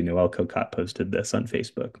 2023, Noelle Cocotte posted this on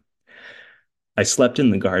Facebook. I slept in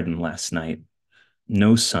the garden last night.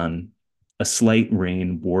 No sun, a slight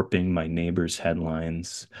rain warping my neighbor's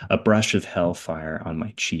headlines, a brush of hellfire on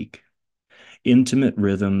my cheek. Intimate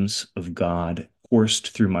rhythms of God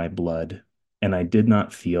coursed through my blood, and I did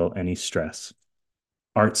not feel any stress.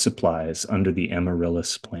 Art supplies under the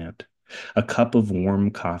amaryllis plant, a cup of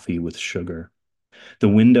warm coffee with sugar. The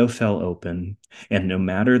window fell open, and no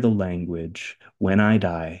matter the language, when I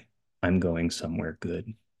die, I'm going somewhere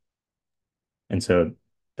good. And so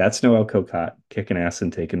that's Noel Cocotte kicking ass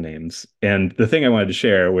and taking names. And the thing I wanted to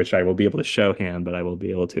share, which I will be able to show hand, but I will be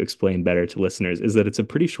able to explain better to listeners, is that it's a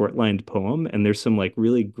pretty short lined poem. And there's some like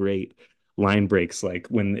really great line breaks. Like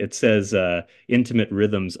when it says intimate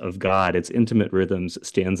rhythms of God, it's intimate rhythms,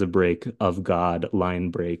 stanza break of God, line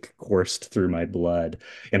break coursed through my blood.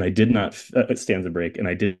 And I did not, stanza break, and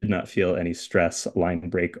I did not feel any stress, line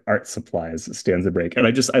break, art supplies, stanza break. And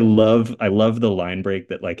I love the line break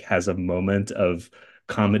that like has a moment of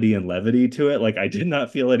comedy and levity to it. Like I did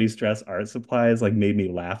not feel any stress. Art supplies like made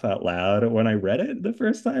me laugh out loud when I read it the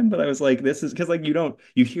first time. But I was like, this is because like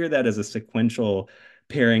you hear that as a sequential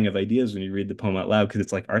pairing of ideas when you read the poem out loud because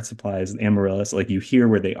it's like art supplies and amaryllis. Like you hear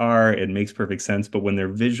where they are, it makes perfect sense. But when they're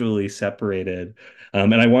visually separated,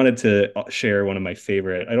 and I wanted to share one of my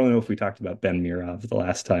favorite. I don't know if we talked about Ben Mirov the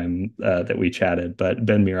last time that we chatted, but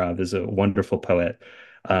Ben Mirov is a wonderful poet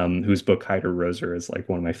whose book Hyder Roser is like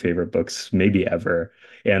one of my favorite books, maybe ever.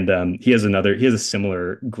 And he has a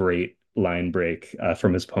similar great line break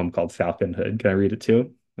from his poem called Falconhood. Can I read it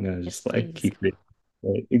too? I'm gonna Yes, just like please. keep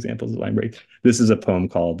reading examples of line break. This is a poem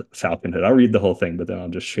called Falconhood. I'll read the whole thing, but then I'll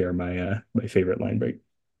just share my favorite line break.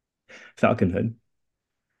 Falconhood.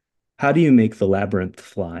 How do you make the labyrinth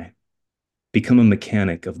fly? Become a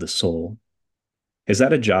mechanic of the soul. Is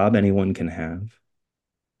that a job anyone can have?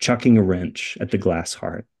 Chucking a wrench at the glass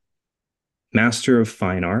heart. Master of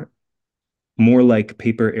fine art? More like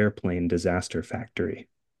paper airplane disaster factory.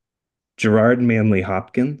 Gerard Manley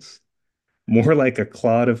Hopkins? More like a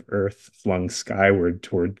clod of earth flung skyward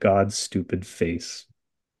toward God's stupid face.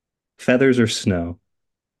 Feathers or snow?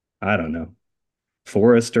 I don't know.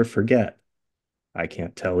 Forest or forget? I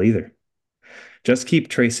can't tell either. Just keep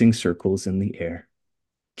tracing circles in the air.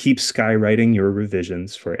 Keep skywriting your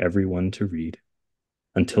revisions for everyone to read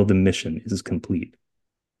until the mission is complete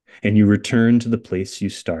and you return to the place you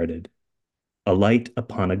started, a light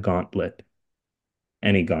upon a gauntlet.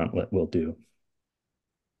 Any gauntlet will do.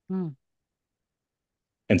 Mm.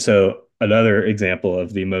 And so another example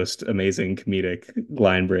of the most amazing comedic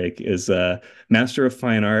line break is Master of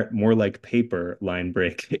Fine Art, more like paper line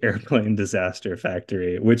break, airplane disaster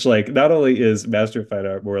factory, which like not only is Master of Fine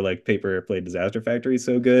Art more like paper airplane disaster factory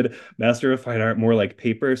so good, Master of Fine Art more like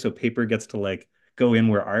paper, so paper gets to like go in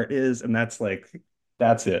where art is, and that's like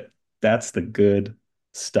that's it. That's the good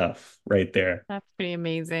stuff right there. That's pretty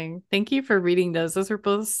amazing. Thank you for reading those. Those were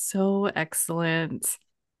both so excellent.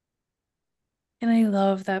 And I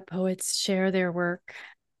love that poets share their work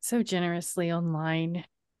so generously online.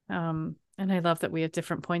 And I love that we have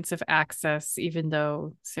different points of access, even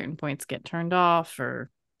though certain points get turned off or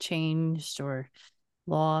changed or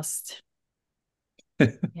lost.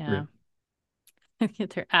 Yeah.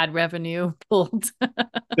 Get their ad revenue pulled.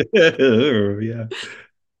 Yeah.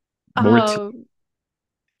 More tea.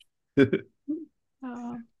 Oh,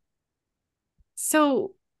 oh.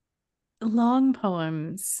 So long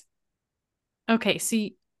poems. Okay, so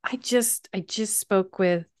I just spoke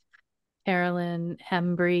with Carolyn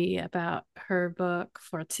Hembry about her book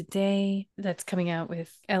for today that's coming out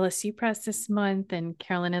with LSU Press this month. And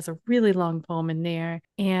Carolyn has a really long poem in there.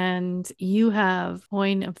 And you have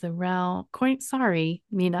Coin of the Realm. Sorry,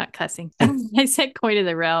 me not cussing. I said Coin of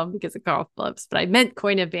the Realm because of Carl Phillips, but I meant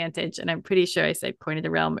Coin of Vantage. And I'm pretty sure I said Coin of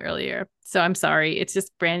the Realm earlier. So I'm sorry. It's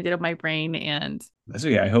just branded on my brain. And That's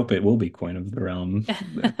okay. I hope it will be Coin of the Realm.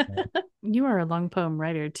 you are a long poem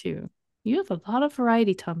writer too. You have a lot of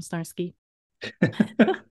variety, Tom Snarsky.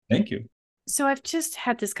 Thank you. So I've just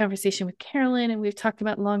had this conversation with Carolyn and we've talked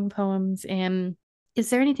about long poems. And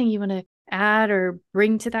is there anything you want to add or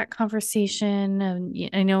bring to that conversation? And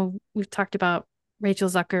I know we've talked about Rachel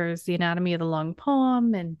Zucker's The Anatomy of the Long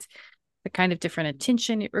Poem and the kind of different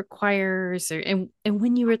attention it requires. And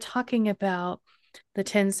when you were talking about the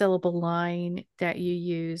 10 syllable line that you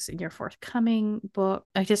use in your forthcoming book.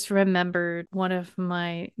 I just remembered one of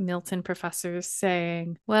my Milton professors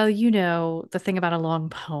saying, well, the thing about a long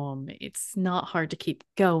poem, it's not hard to keep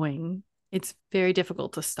going. It's very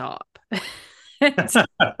difficult to stop.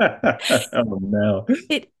 Oh no.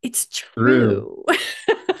 It's True.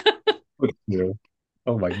 true. True.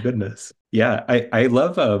 Oh my goodness. Yeah, I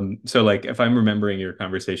love so like if I'm remembering your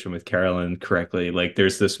conversation with Carolyn correctly, like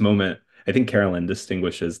there's this moment, I think Carolyn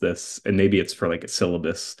distinguishes this, and maybe it's for like a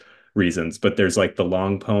syllabus reasons, but there's like the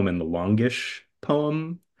long poem and the longish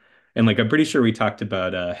poem. And like I'm pretty sure we talked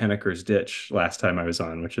about Henneker's Ditch last time I was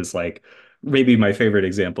on, which is like maybe my favorite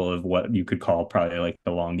example of what you could call probably like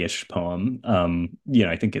the longish poem.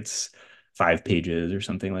 I think it's 5 pages or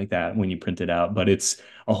something like that when you print it out, but it's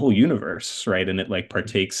a whole universe, right? And it like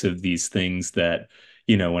partakes of these things that,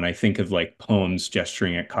 when I think of like poems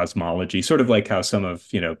gesturing at cosmology, sort of like how some of,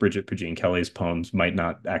 Bridget Pugine Kelly's poems might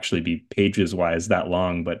not actually be pages wise that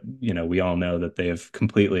long, but, we all know that they have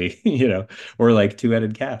completely, or like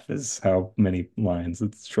Two-Headed Calf is how many lines.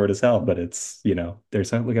 It's short as hell, but it's,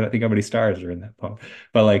 there's look at I think how many stars are in that poem.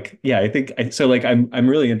 But like, yeah, I think so like I'm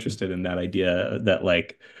really interested in that idea that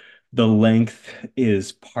like the length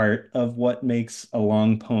is part of what makes a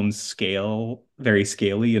long poem scale very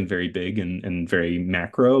scaly and very big and very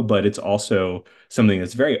macro, but it's also something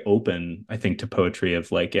that's very open, I think, to poetry of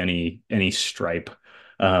like any stripe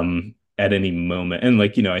at any moment. And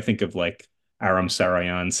like, I think of like Aram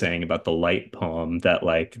Sarayan saying about the light poem that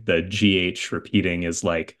like the GH repeating is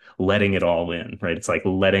like letting it all in, right? It's like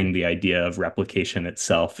letting the idea of replication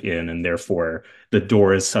itself in, and therefore the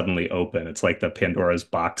door is suddenly open. It's like the Pandora's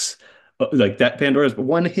box, like that Pandora's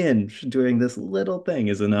one hinge doing this little thing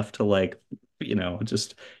is enough to like,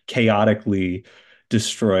 just chaotically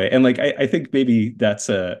destroy. And like, I think maybe that's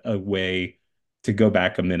a way to go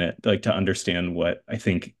back a minute, like to understand what I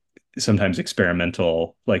think sometimes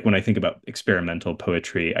experimental, like when I think about experimental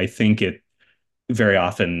poetry, I think it very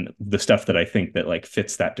often the stuff that I think that like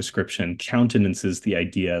fits that description countenances the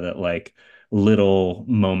idea that like little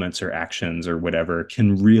moments or actions or whatever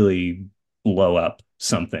can really blow up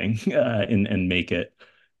something and make it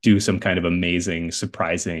do some kind of amazing,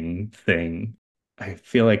 surprising thing. I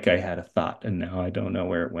feel like I had a thought and now I don't know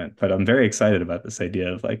where it went, but I'm very excited about this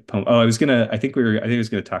idea of like poem. Oh, I think I was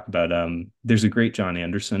gonna talk about there's a great John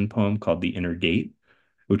Anderson poem called The Inner Gate,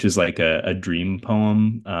 which is like a dream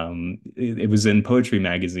poem. It was in Poetry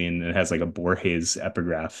Magazine. It has like a Borges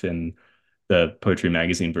epigraph in the Poetry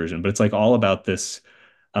Magazine version, but it's like all about this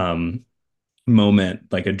um, moment,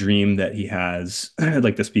 like a dream that he has,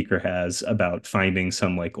 like the speaker has, about finding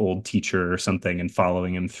some like old teacher or something and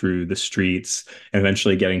following him through the streets and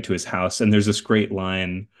eventually getting to his house. And there's this great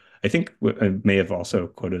line. I think I may have also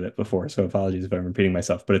quoted it before, so apologies if I'm repeating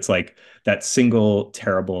myself, but it's like that single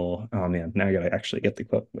terrible, oh man, now I gotta actually get the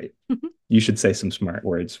quote. Wait, you should say some smart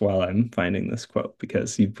words while I'm finding this quote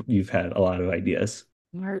because you've had a lot of ideas.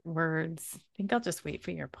 Smart words. I think I'll just wait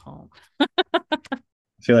for your poem. I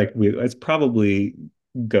feel like it's probably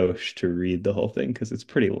gauche to read the whole thing because it's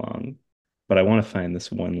pretty long, but I want to find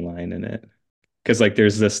this one line in it because like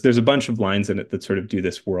there's a bunch of lines in it that sort of do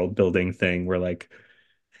this world building thing where like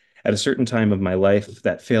at a certain time of my life,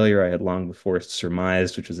 that failure I had long before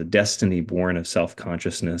surmised, which was a destiny born of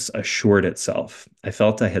self-consciousness, assured itself. I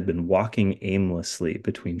felt I had been walking aimlessly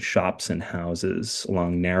between shops and houses,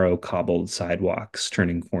 along narrow cobbled sidewalks,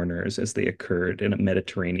 turning corners as they occurred in a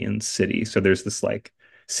Mediterranean city. So there's this like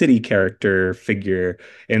city character figure,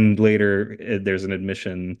 and later there's an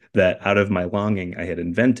admission that out of my longing, I had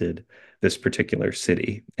invented this particular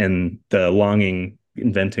city. And the longing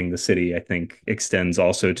inventing the city, I think, extends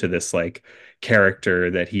also to this like character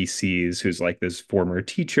that he sees who's like this former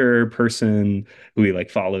teacher person who he like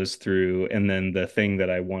follows through. And then the thing that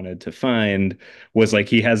I wanted to find was like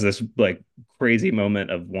he has this like crazy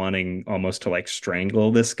moment of wanting almost to like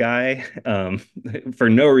strangle this guy for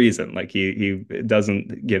no reason. Like he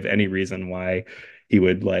doesn't give any reason why he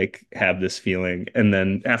would like have this feeling. And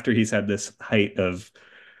then after he's had this height of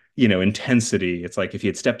intensity. It's like if he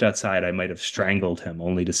had stepped outside, I might have strangled him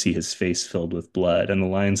only to see his face filled with blood. And the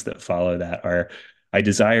lines that follow that are, I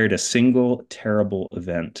desired a single terrible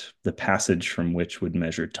event, the passage from which would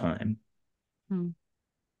measure time. Hmm.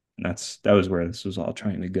 And that was where this was all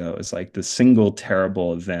trying to go. It's like the single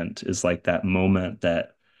terrible event is like that moment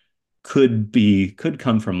that could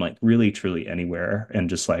come from like really truly anywhere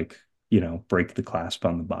and just like, break the clasp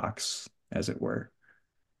on the box, as it were.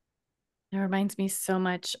 It reminds me so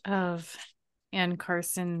much of Anne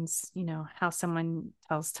Carson's, how someone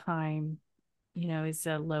tells time, is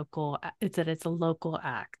a local, it's that it's a local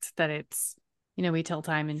act, that it's, we tell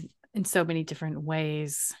time in in so many different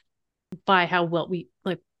ways by how well we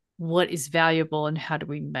like what is valuable and how do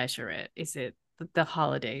we measure it? Is it the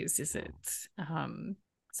holidays? Is it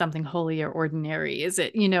something holy or ordinary? Is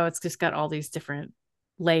it, it's just got all these different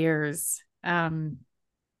layers. And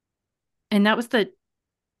that was the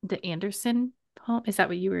Anderson poem. Is that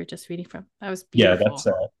what you were just reading from? That was Yeah,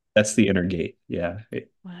 beautiful. that's the inner gate. Yeah,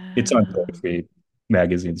 it's on Wow. Poetry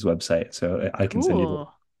Magazine's website, so I can send you the.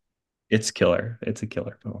 Cool. It's killer. It's a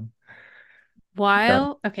killer poem. Got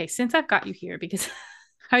While, okay, since I've got you here, because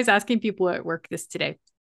I was asking people at work this today.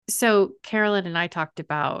 So Carolyn and I talked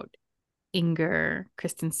about Inger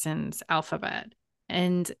Christensen's Alphabet,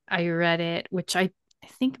 and I read it, which I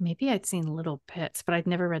think maybe I'd seen little bits, but I'd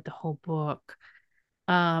never read the whole book.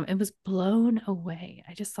 It was blown away.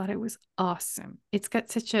 I just thought it was awesome. It's got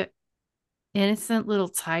such a innocent little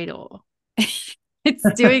title. It's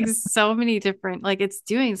doing so many different, like it's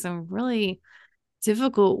doing some really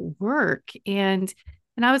difficult work. And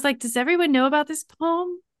I was like, does everyone know about this poem?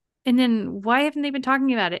 And then why haven't they been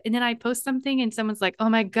talking about it? And then I post something and someone's like, oh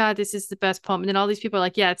my God, this is the best poem. And then all these people are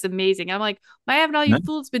like, yeah, it's amazing. I'm like, why haven't all you it.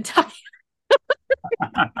 fools been talking?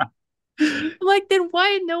 I'm like, then why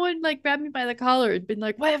had no one like grabbed me by the collar and been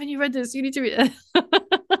like, why haven't you read this? You need to read it.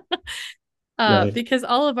 Right. Because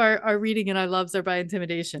all of our reading and our loves are by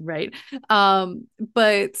intimidation, right?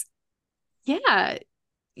 But yeah,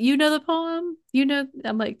 you know the poem.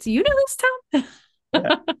 I'm like, do you know this, Yeah.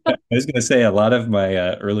 Tom? I was going to say a lot of my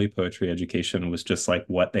early poetry education was just like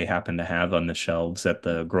what they happened to have on the shelves at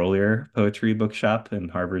the Grolier Poetry Bookshop in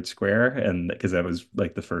Harvard Square. And because that was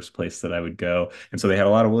like the first place that I would go. And so they had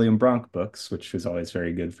a lot of William Bronk books, which was always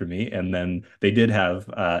very good for me. And then they did have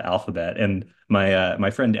Alphabet. And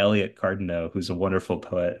my friend Elliot Cardinaux, who's a wonderful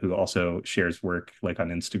poet who also shares work like on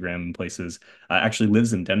Instagram and places, actually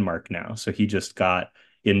lives in Denmark now. So he just got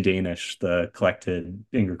in Danish the collected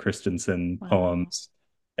Inger Christensen Wow. poems.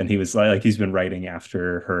 And he was like he's been writing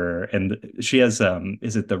after her. And she has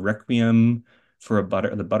is it the Requiem for a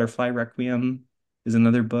butter the Butterfly Requiem is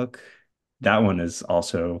another book. That one is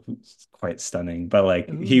also quite stunning. But like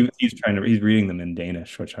Ooh, he's reading them in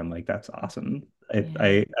Danish, which I'm like, that's awesome. yeah.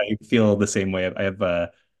 I feel the same way. I have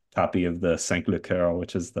a copy of the Cinq Le Coeur,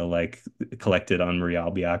 which is the like collected on Marie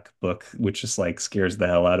Albiach book, which just like scares the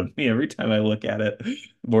hell out of me every time I look at it,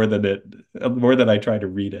 more than it more than I try to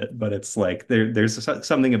read it. But it's like there's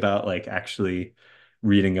something about like actually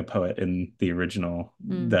reading a poet in the original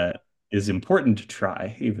Mm. that is important to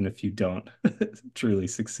try, even if you don't truly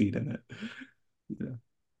succeed in it. Yeah.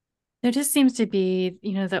 There just seems to be,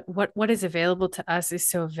 that what is available to us is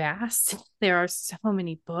so vast. There are so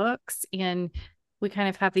many books, and we kind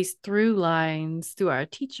of have these through lines through our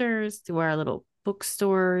teachers, through our little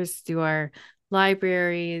bookstores, through our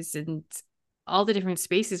libraries, and all the different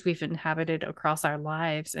spaces we've inhabited across our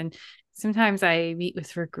lives. And sometimes I meet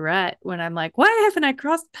with regret when I'm like, why haven't I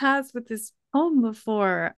crossed paths with this poem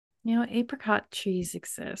before? Apricot trees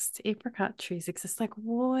exist. Apricot trees exist. Like,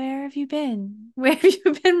 where have you been? Where have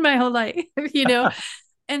you been my whole life? You know,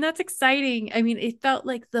 and that's exciting. I mean, it felt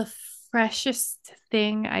like the freshest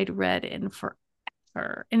thing I'd read in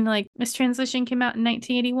forever. And like this translation came out in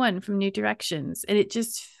 1981 from New Directions, and it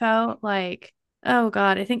just felt like, oh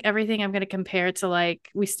God, I think everything I'm going to compare to like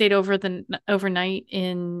we stayed overnight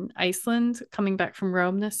in Iceland, coming back from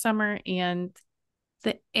Rome this summer, and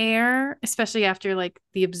the air, especially after like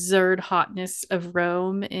the absurd hotness of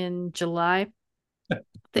Rome in July,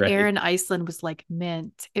 the air Right. in Iceland was like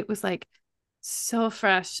mint. It was like so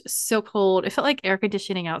fresh, so cold. It felt like air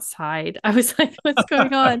conditioning outside. I was like, what's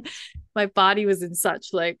going on? My body was in such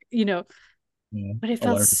like, Yeah. but it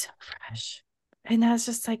felt Alarm. so fresh. And that's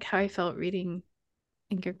just like how I felt reading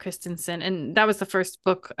Inger Christensen. And that was the first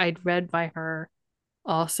book I'd read by her.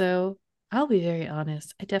 Also, I'll be very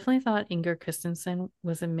honest. I definitely thought Inger Christensen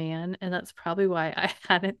was a man, and that's probably why I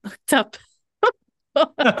hadn't looked up.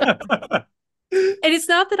 And it's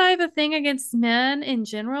not that I have a thing against men in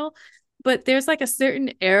general, but there's like a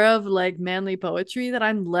certain era of like manly poetry that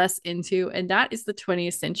I'm less into, and that is the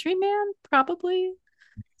 20th century man, probably.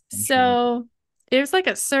 Century. So there's like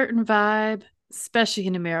a certain vibe, especially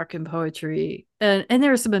in American poetry. And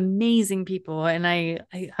there are some amazing people, and I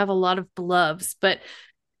have a lot of beloveds, but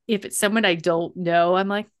if it's someone I don't know, I'm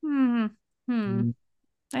like, hmm, Mm,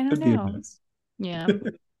 I don't could be a know. mess. Yeah.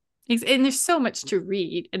 And there's so much to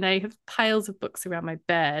read, and I have piles of books around my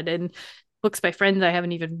bed and books by friends I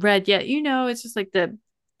haven't even read yet. It's just like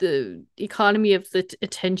the economy of the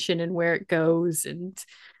attention and where it goes, and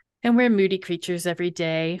we're moody creatures every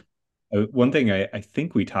day. One thing I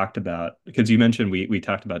think we talked about, because you mentioned we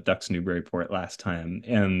talked about Ducks Newburyport last time,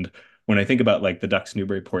 and when I think about like the Ducks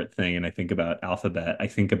Newburyport thing and I think about Alphabet, I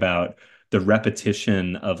think about the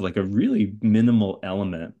repetition of like a really minimal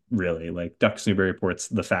element, really. Like Ducks Newburyport's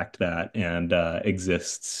the fact that and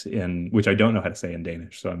exists in which I don't know how to say in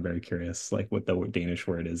Danish, so I'm very curious like what the Danish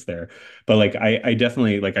word is there. But like I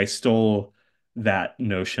definitely like I stole that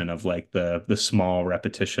notion of like the small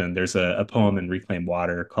repetition. There's a poem in Reclaim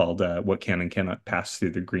Water called What Can and Cannot Pass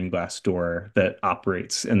Through the Green Glass Door that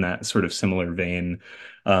operates in that sort of similar vein.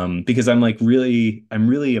 Because I'm really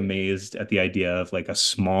amazed at the idea of like a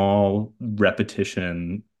small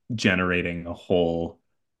repetition generating a whole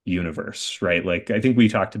universe, right? Like I think we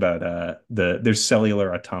talked about there's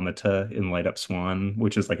cellular automata in Light Up Swan,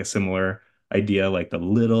 which is like a similar idea, like the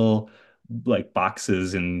little like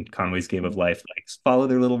boxes in Conway's Game of Life, like follow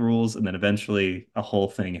their little rules, and then eventually a whole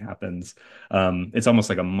thing happens. It's almost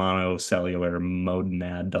like a monocellular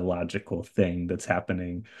monadological thing that's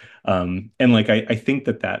happening. And like I think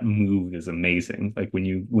that that move is amazing. Like when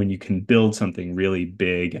you can build something really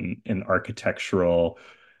big and architectural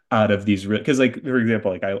out of these because like for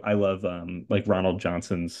example like I love like Ronald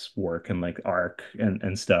Johnson's work and like arc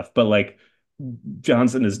and stuff, but like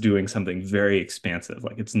Johnson is doing something very expansive.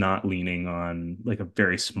 Like it's not leaning on like a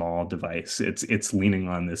very small device. It's leaning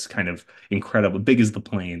on this kind of incredible, big as the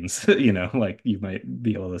plains, you know, like you might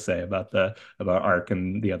be able to say about the about Arc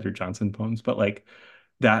and the other Johnson poems. But like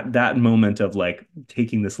that moment of like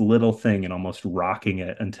taking this little thing and almost rocking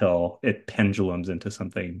it until it pendulums into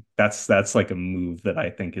something, that's like a move that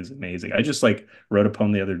I think is amazing. I just like wrote a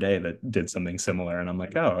poem the other day that did something similar, and I'm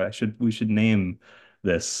like, oh, I should we should name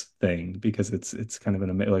this thing because it's kind of an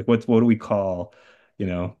amazing like what do we call, you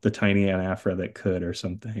know, the tiny anaphora that could or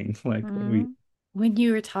something like what do we. Mhm. When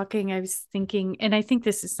you were talking, I was thinking, and I think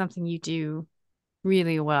this is something you do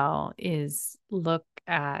really well, is look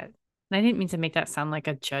at, and I didn't mean to make that sound like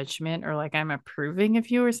a judgment or like I'm approving of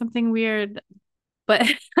you or something weird, but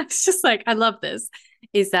it's just like, I love this,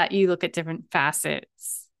 is that you look at different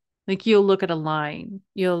facets. Like you'll look at a line,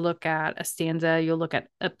 you'll look at a stanza, you'll look at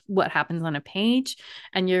what happens on a page,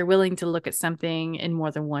 and you're willing to look at something in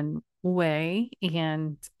more than one way.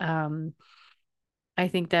 And I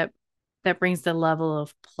think that that brings the level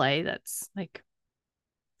of play that's like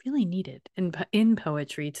really needed in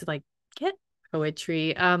poetry to like get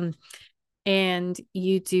poetry. And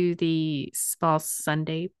you do the Small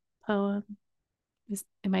Sunday poem.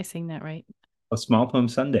 Am I saying that right? A small poem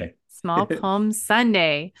Sunday. Small Poem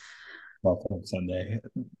Sunday. Small poem Sunday.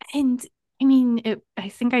 And I mean, I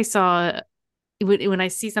think I saw when I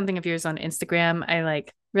see something of yours on Instagram, I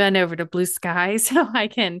like run over to Blue Sky so I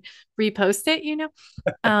can repost it, you know?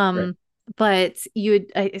 Right. Um, but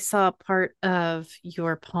I saw part of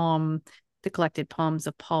your poem, the collected poems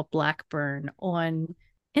of Paul Blackburn on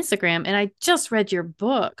Instagram, and I just read your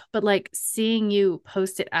book, but like seeing you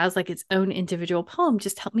post it as like its own individual poem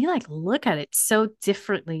just helped me like look at it so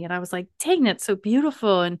differently. And I was like, dang, that's so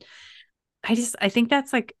beautiful. And I think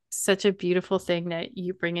that's like such a beautiful thing that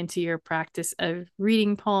you bring into your practice of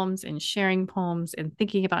reading poems and sharing poems and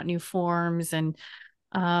thinking about new forms. And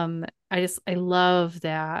I love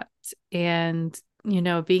that. And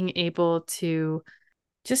being able to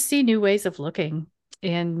just see new ways of looking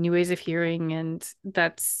and new ways of hearing, and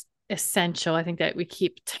that's essential. I think that we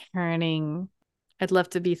keep turning. I'd love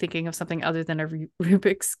to be thinking of something other than a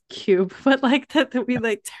Rubik's cube, but like that we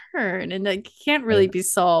like turn and like can't really Right. be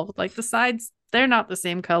solved. Like the sides, they're not the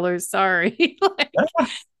same colors. Sorry. Like,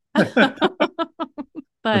 For the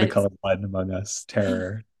but colorblind among us,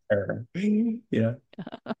 terror, terror. Yeah.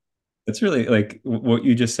 It's really like what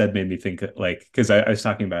you just said made me think like because I was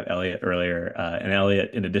talking about Elliot earlier, and Elliot,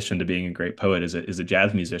 in addition to being a great poet, is a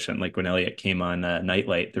jazz musician. Like when Elliot came on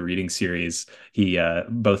Nightlight, the reading series, he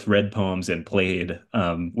both read poems and played,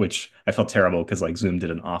 which I felt terrible because like Zoom did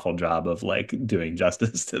an awful job of like doing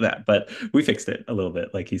justice to that, but we fixed it a little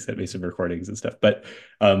bit. Like he sent me some recordings and stuff. But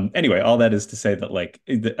anyway, all that is to say that like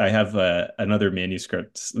I have another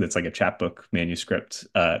manuscript that's like a chapbook manuscript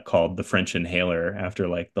called The French Inhaler after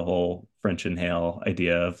like the whole French inhale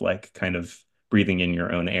idea of like kind of breathing in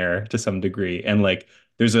your own air to some degree. And like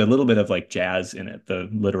there's a little bit of like jazz in it, the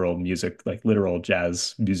literal music, like literal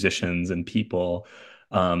jazz musicians and people.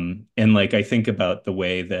 And like I think about the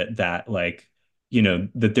way that like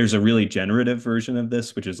that there's a really generative version of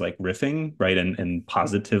this, which is like riffing, right? And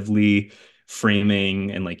positively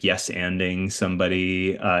framing and like yes anding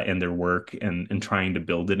somebody and their work and trying to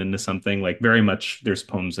build it into something like very much there's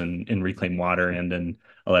poems in Reclaim Water and in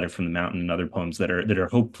A Letter from the Mountain and other poems that are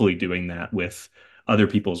hopefully doing that with other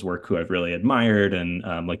people's work who I've really admired and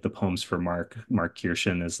like the poems for Mark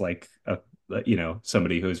Kirschen is like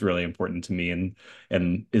somebody who's really important to me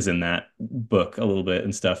and is in that book a little bit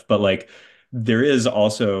and stuff. But like there is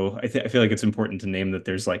also, I feel like it's important to name that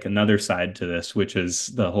there's like another side to this, which is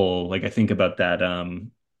the whole, like I think about that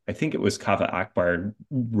I think it was Kaveh Akbar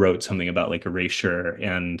wrote something about like erasure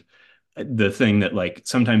and the thing that like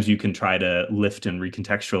sometimes you can try to lift and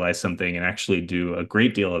recontextualize something and actually do a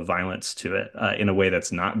great deal of violence to it in a way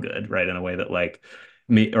that's not good, right? In a way that like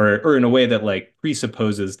or in a way that like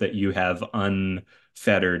presupposes that you have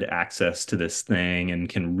unfettered access to this thing and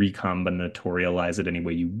can recombinatorialize it any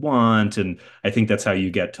way you want. And I think that's how you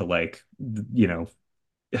get to like, you know,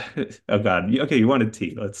 oh God. Okay, you wanted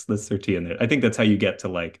tea. Let's throw tea in there. I think that's how you get to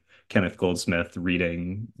like Kenneth Goldsmith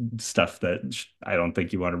reading stuff that I don't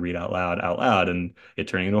think you want to read out loud, and it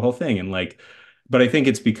turning into a whole thing. And like, but I think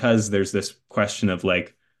it's because there's this question of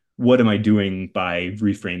like, what am I doing by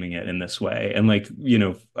reframing it in this way? And like,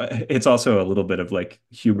 it's also a little bit of like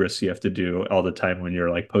hubris you have to do all the time when you're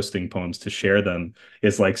like posting poems to share them.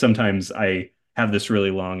 It's like sometimes I have this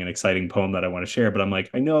really long and exciting poem that I want to share, but I'm like,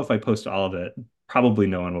 I know if I post all of it, probably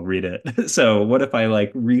no one will read it. So what if I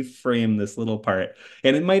like reframe this little part?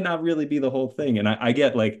 And it might not really be the whole thing. And I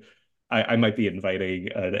get like I might be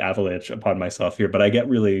inviting an avalanche upon myself here, but I get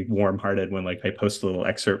really warm-hearted when like I post a little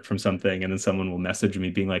excerpt from something and then someone will message me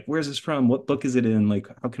being like, "Where's this from? What book is it in? Like,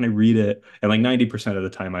 how can I read it?" And like 90% of the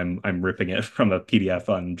time I'm ripping it from a PDF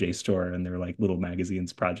on JSTOR and their like little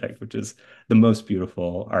magazines project, which is the most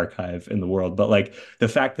beautiful archive in the world. But like the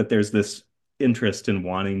fact that there's this interest in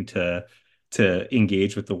wanting to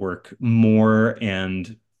engage with the work more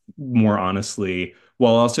and more honestly,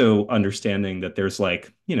 while also understanding that there's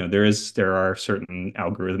like, there are certain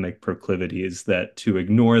algorithmic proclivities that to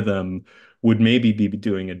ignore them would maybe be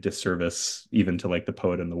doing a disservice even to like the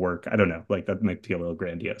poet and the work. I don't know, like that might be a little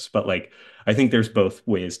grandiose, but like I think there's both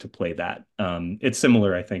ways to play that. It's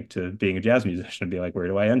similar, I think, to being a jazz musician and be like, where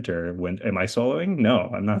do I enter? When am I soloing?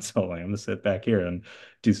 No, I'm not soloing. I'm gonna sit back here and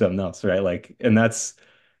do something else, right? Like, and that's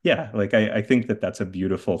yeah, like I think that that's a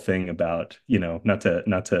beautiful thing about, not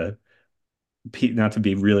to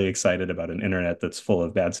be really excited about an internet that's full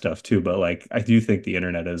of bad stuff too, but like I do think the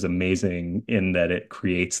internet is amazing in that it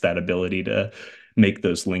creates that ability to make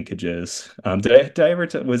those linkages. Did I ever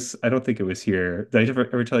was I don't think it was here. Did I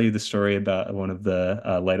ever tell you the story about one of the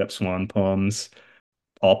Light Up Swan poems,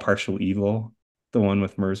 All Partial Evil, the one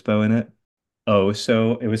with Mersbo in it? Oh,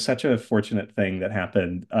 so it was such a fortunate thing that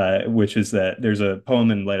happened, which is that there's a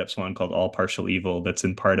poem in Light Up Swan called All Partial Evil that's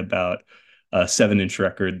in part about a 7-inch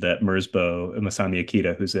record that Masami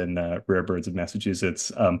Akita, who's in Rare Birds of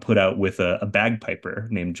Massachusetts, put out with a bagpiper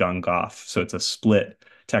named John Goff. So it's a split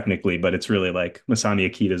technically, but it's really like Masami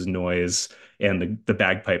Akita's noise and the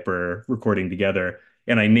bagpiper recording together.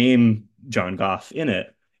 And I name John Goff in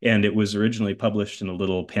it, and it was originally published in a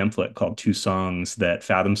little pamphlet called Two Songs that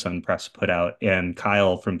Fathom Sun Press put out. And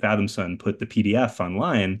Kyle from Fathom Sun put the PDF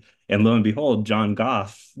online. And lo and behold, John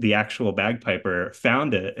Goff, the actual bagpiper,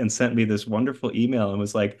 found it and sent me this wonderful email and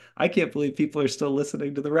was like, I can't believe people are still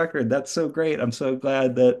listening to the record. That's so great. I'm so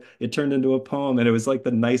glad that it turned into a poem. And it was like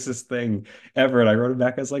the nicest thing ever. And I wrote it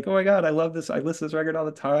back. I was like, oh my God, I love this. I listen to this record all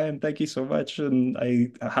the time. Thank you so much.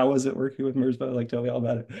 And how was it working with Mersbo? Like, tell me all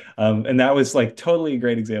about it. And that was like totally a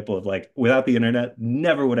great example of like without the internet,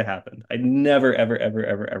 never would have happened. I never, ever, ever,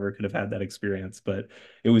 ever, ever could have had that experience. But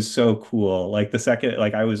it was so cool. Like the second,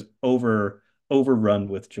 like I was overrun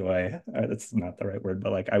with joy. That's not the right word,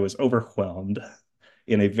 but like I was overwhelmed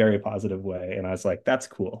in a very positive way. And I was like, that's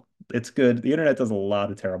cool. It's good. The internet does a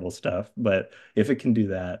lot of terrible stuff, but if it can do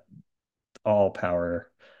that, all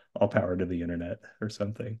power, all power to the internet or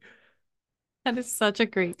something. That is such a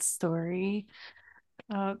great story.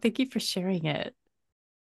 Thank you for sharing it.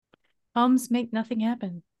 Poems make nothing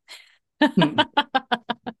happen. All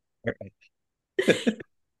right.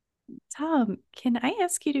 Tom, can I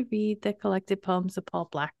ask you to read the collected poems of Paul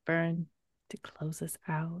Blackburn to close us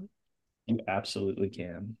out? You absolutely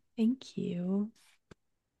can. Thank you.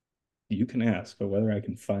 You can ask, but whether I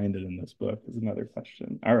can find it in this book is another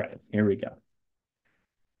question. All right, here we go.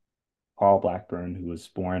 Paul Blackburn, who was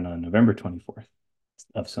born on November 24th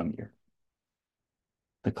of some year.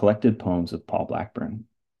 The collected poems of Paul Blackburn.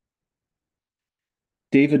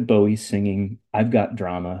 David Bowie singing, I've Got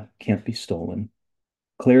Drama, Can't Be Stolen.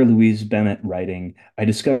 Claire Louise Bennett writing, I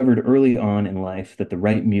discovered early on in life that the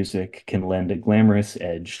right music can lend a glamorous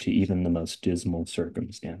edge to even the most dismal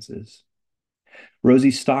circumstances.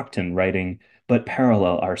 Rosie Stockton writing, but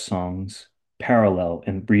parallel our songs, parallel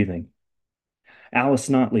and breathing. Alice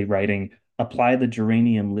Notley writing, apply the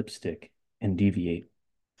geranium lipstick and deviate.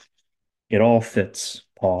 It all fits,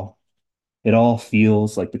 Paul. It all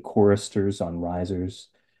feels like the choristers on risers,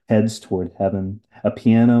 heads toward heaven, a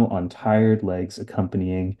piano on tired legs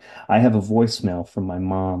accompanying. I have a voicemail from my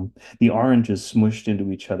mom. The oranges smushed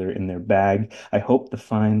into each other in their bag. I hope the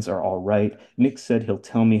fines are all right. Nick said he'll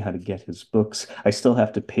tell me how to get his books. I still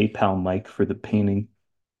have to PayPal Mike for the painting.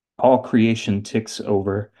 All creation ticks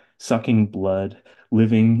over, sucking blood,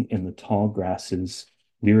 living in the tall grasses,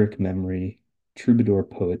 lyric memory, troubadour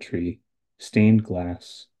poetry, stained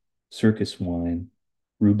glass, circus wine,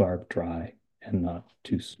 rhubarb dry and not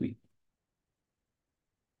too sweet.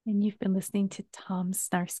 And you've been listening to Tom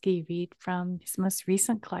Snarsky read from his most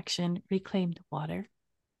recent collection, Reclaimed Water,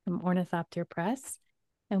 from Ornithopter Press.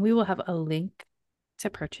 And we will have a link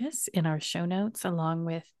to purchase in our show notes, along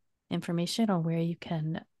with information on where you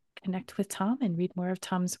can connect with Tom and read more of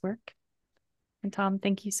Tom's work. And Tom,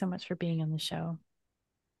 thank you so much for being on the show.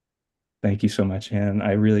 Thank you so much, Anne.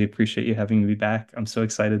 I really appreciate you having me back. I'm so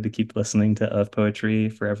excited to keep listening to Of Poetry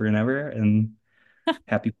forever and ever, and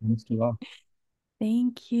happy Christmas to you all.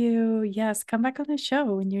 Thank you. Yes, come back on the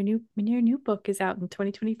show when your new book is out in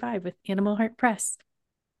 2025 with Animal Heart Press.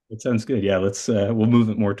 It sounds good. Yeah, we'll move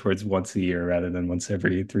it more towards once a year rather than once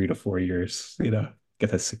every 3 to 4 years,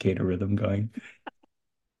 get the cicada rhythm going.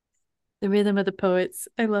 The Rhythm of the Poets.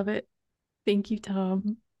 I love it. Thank you,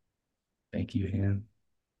 Tom. Thank you, Anne.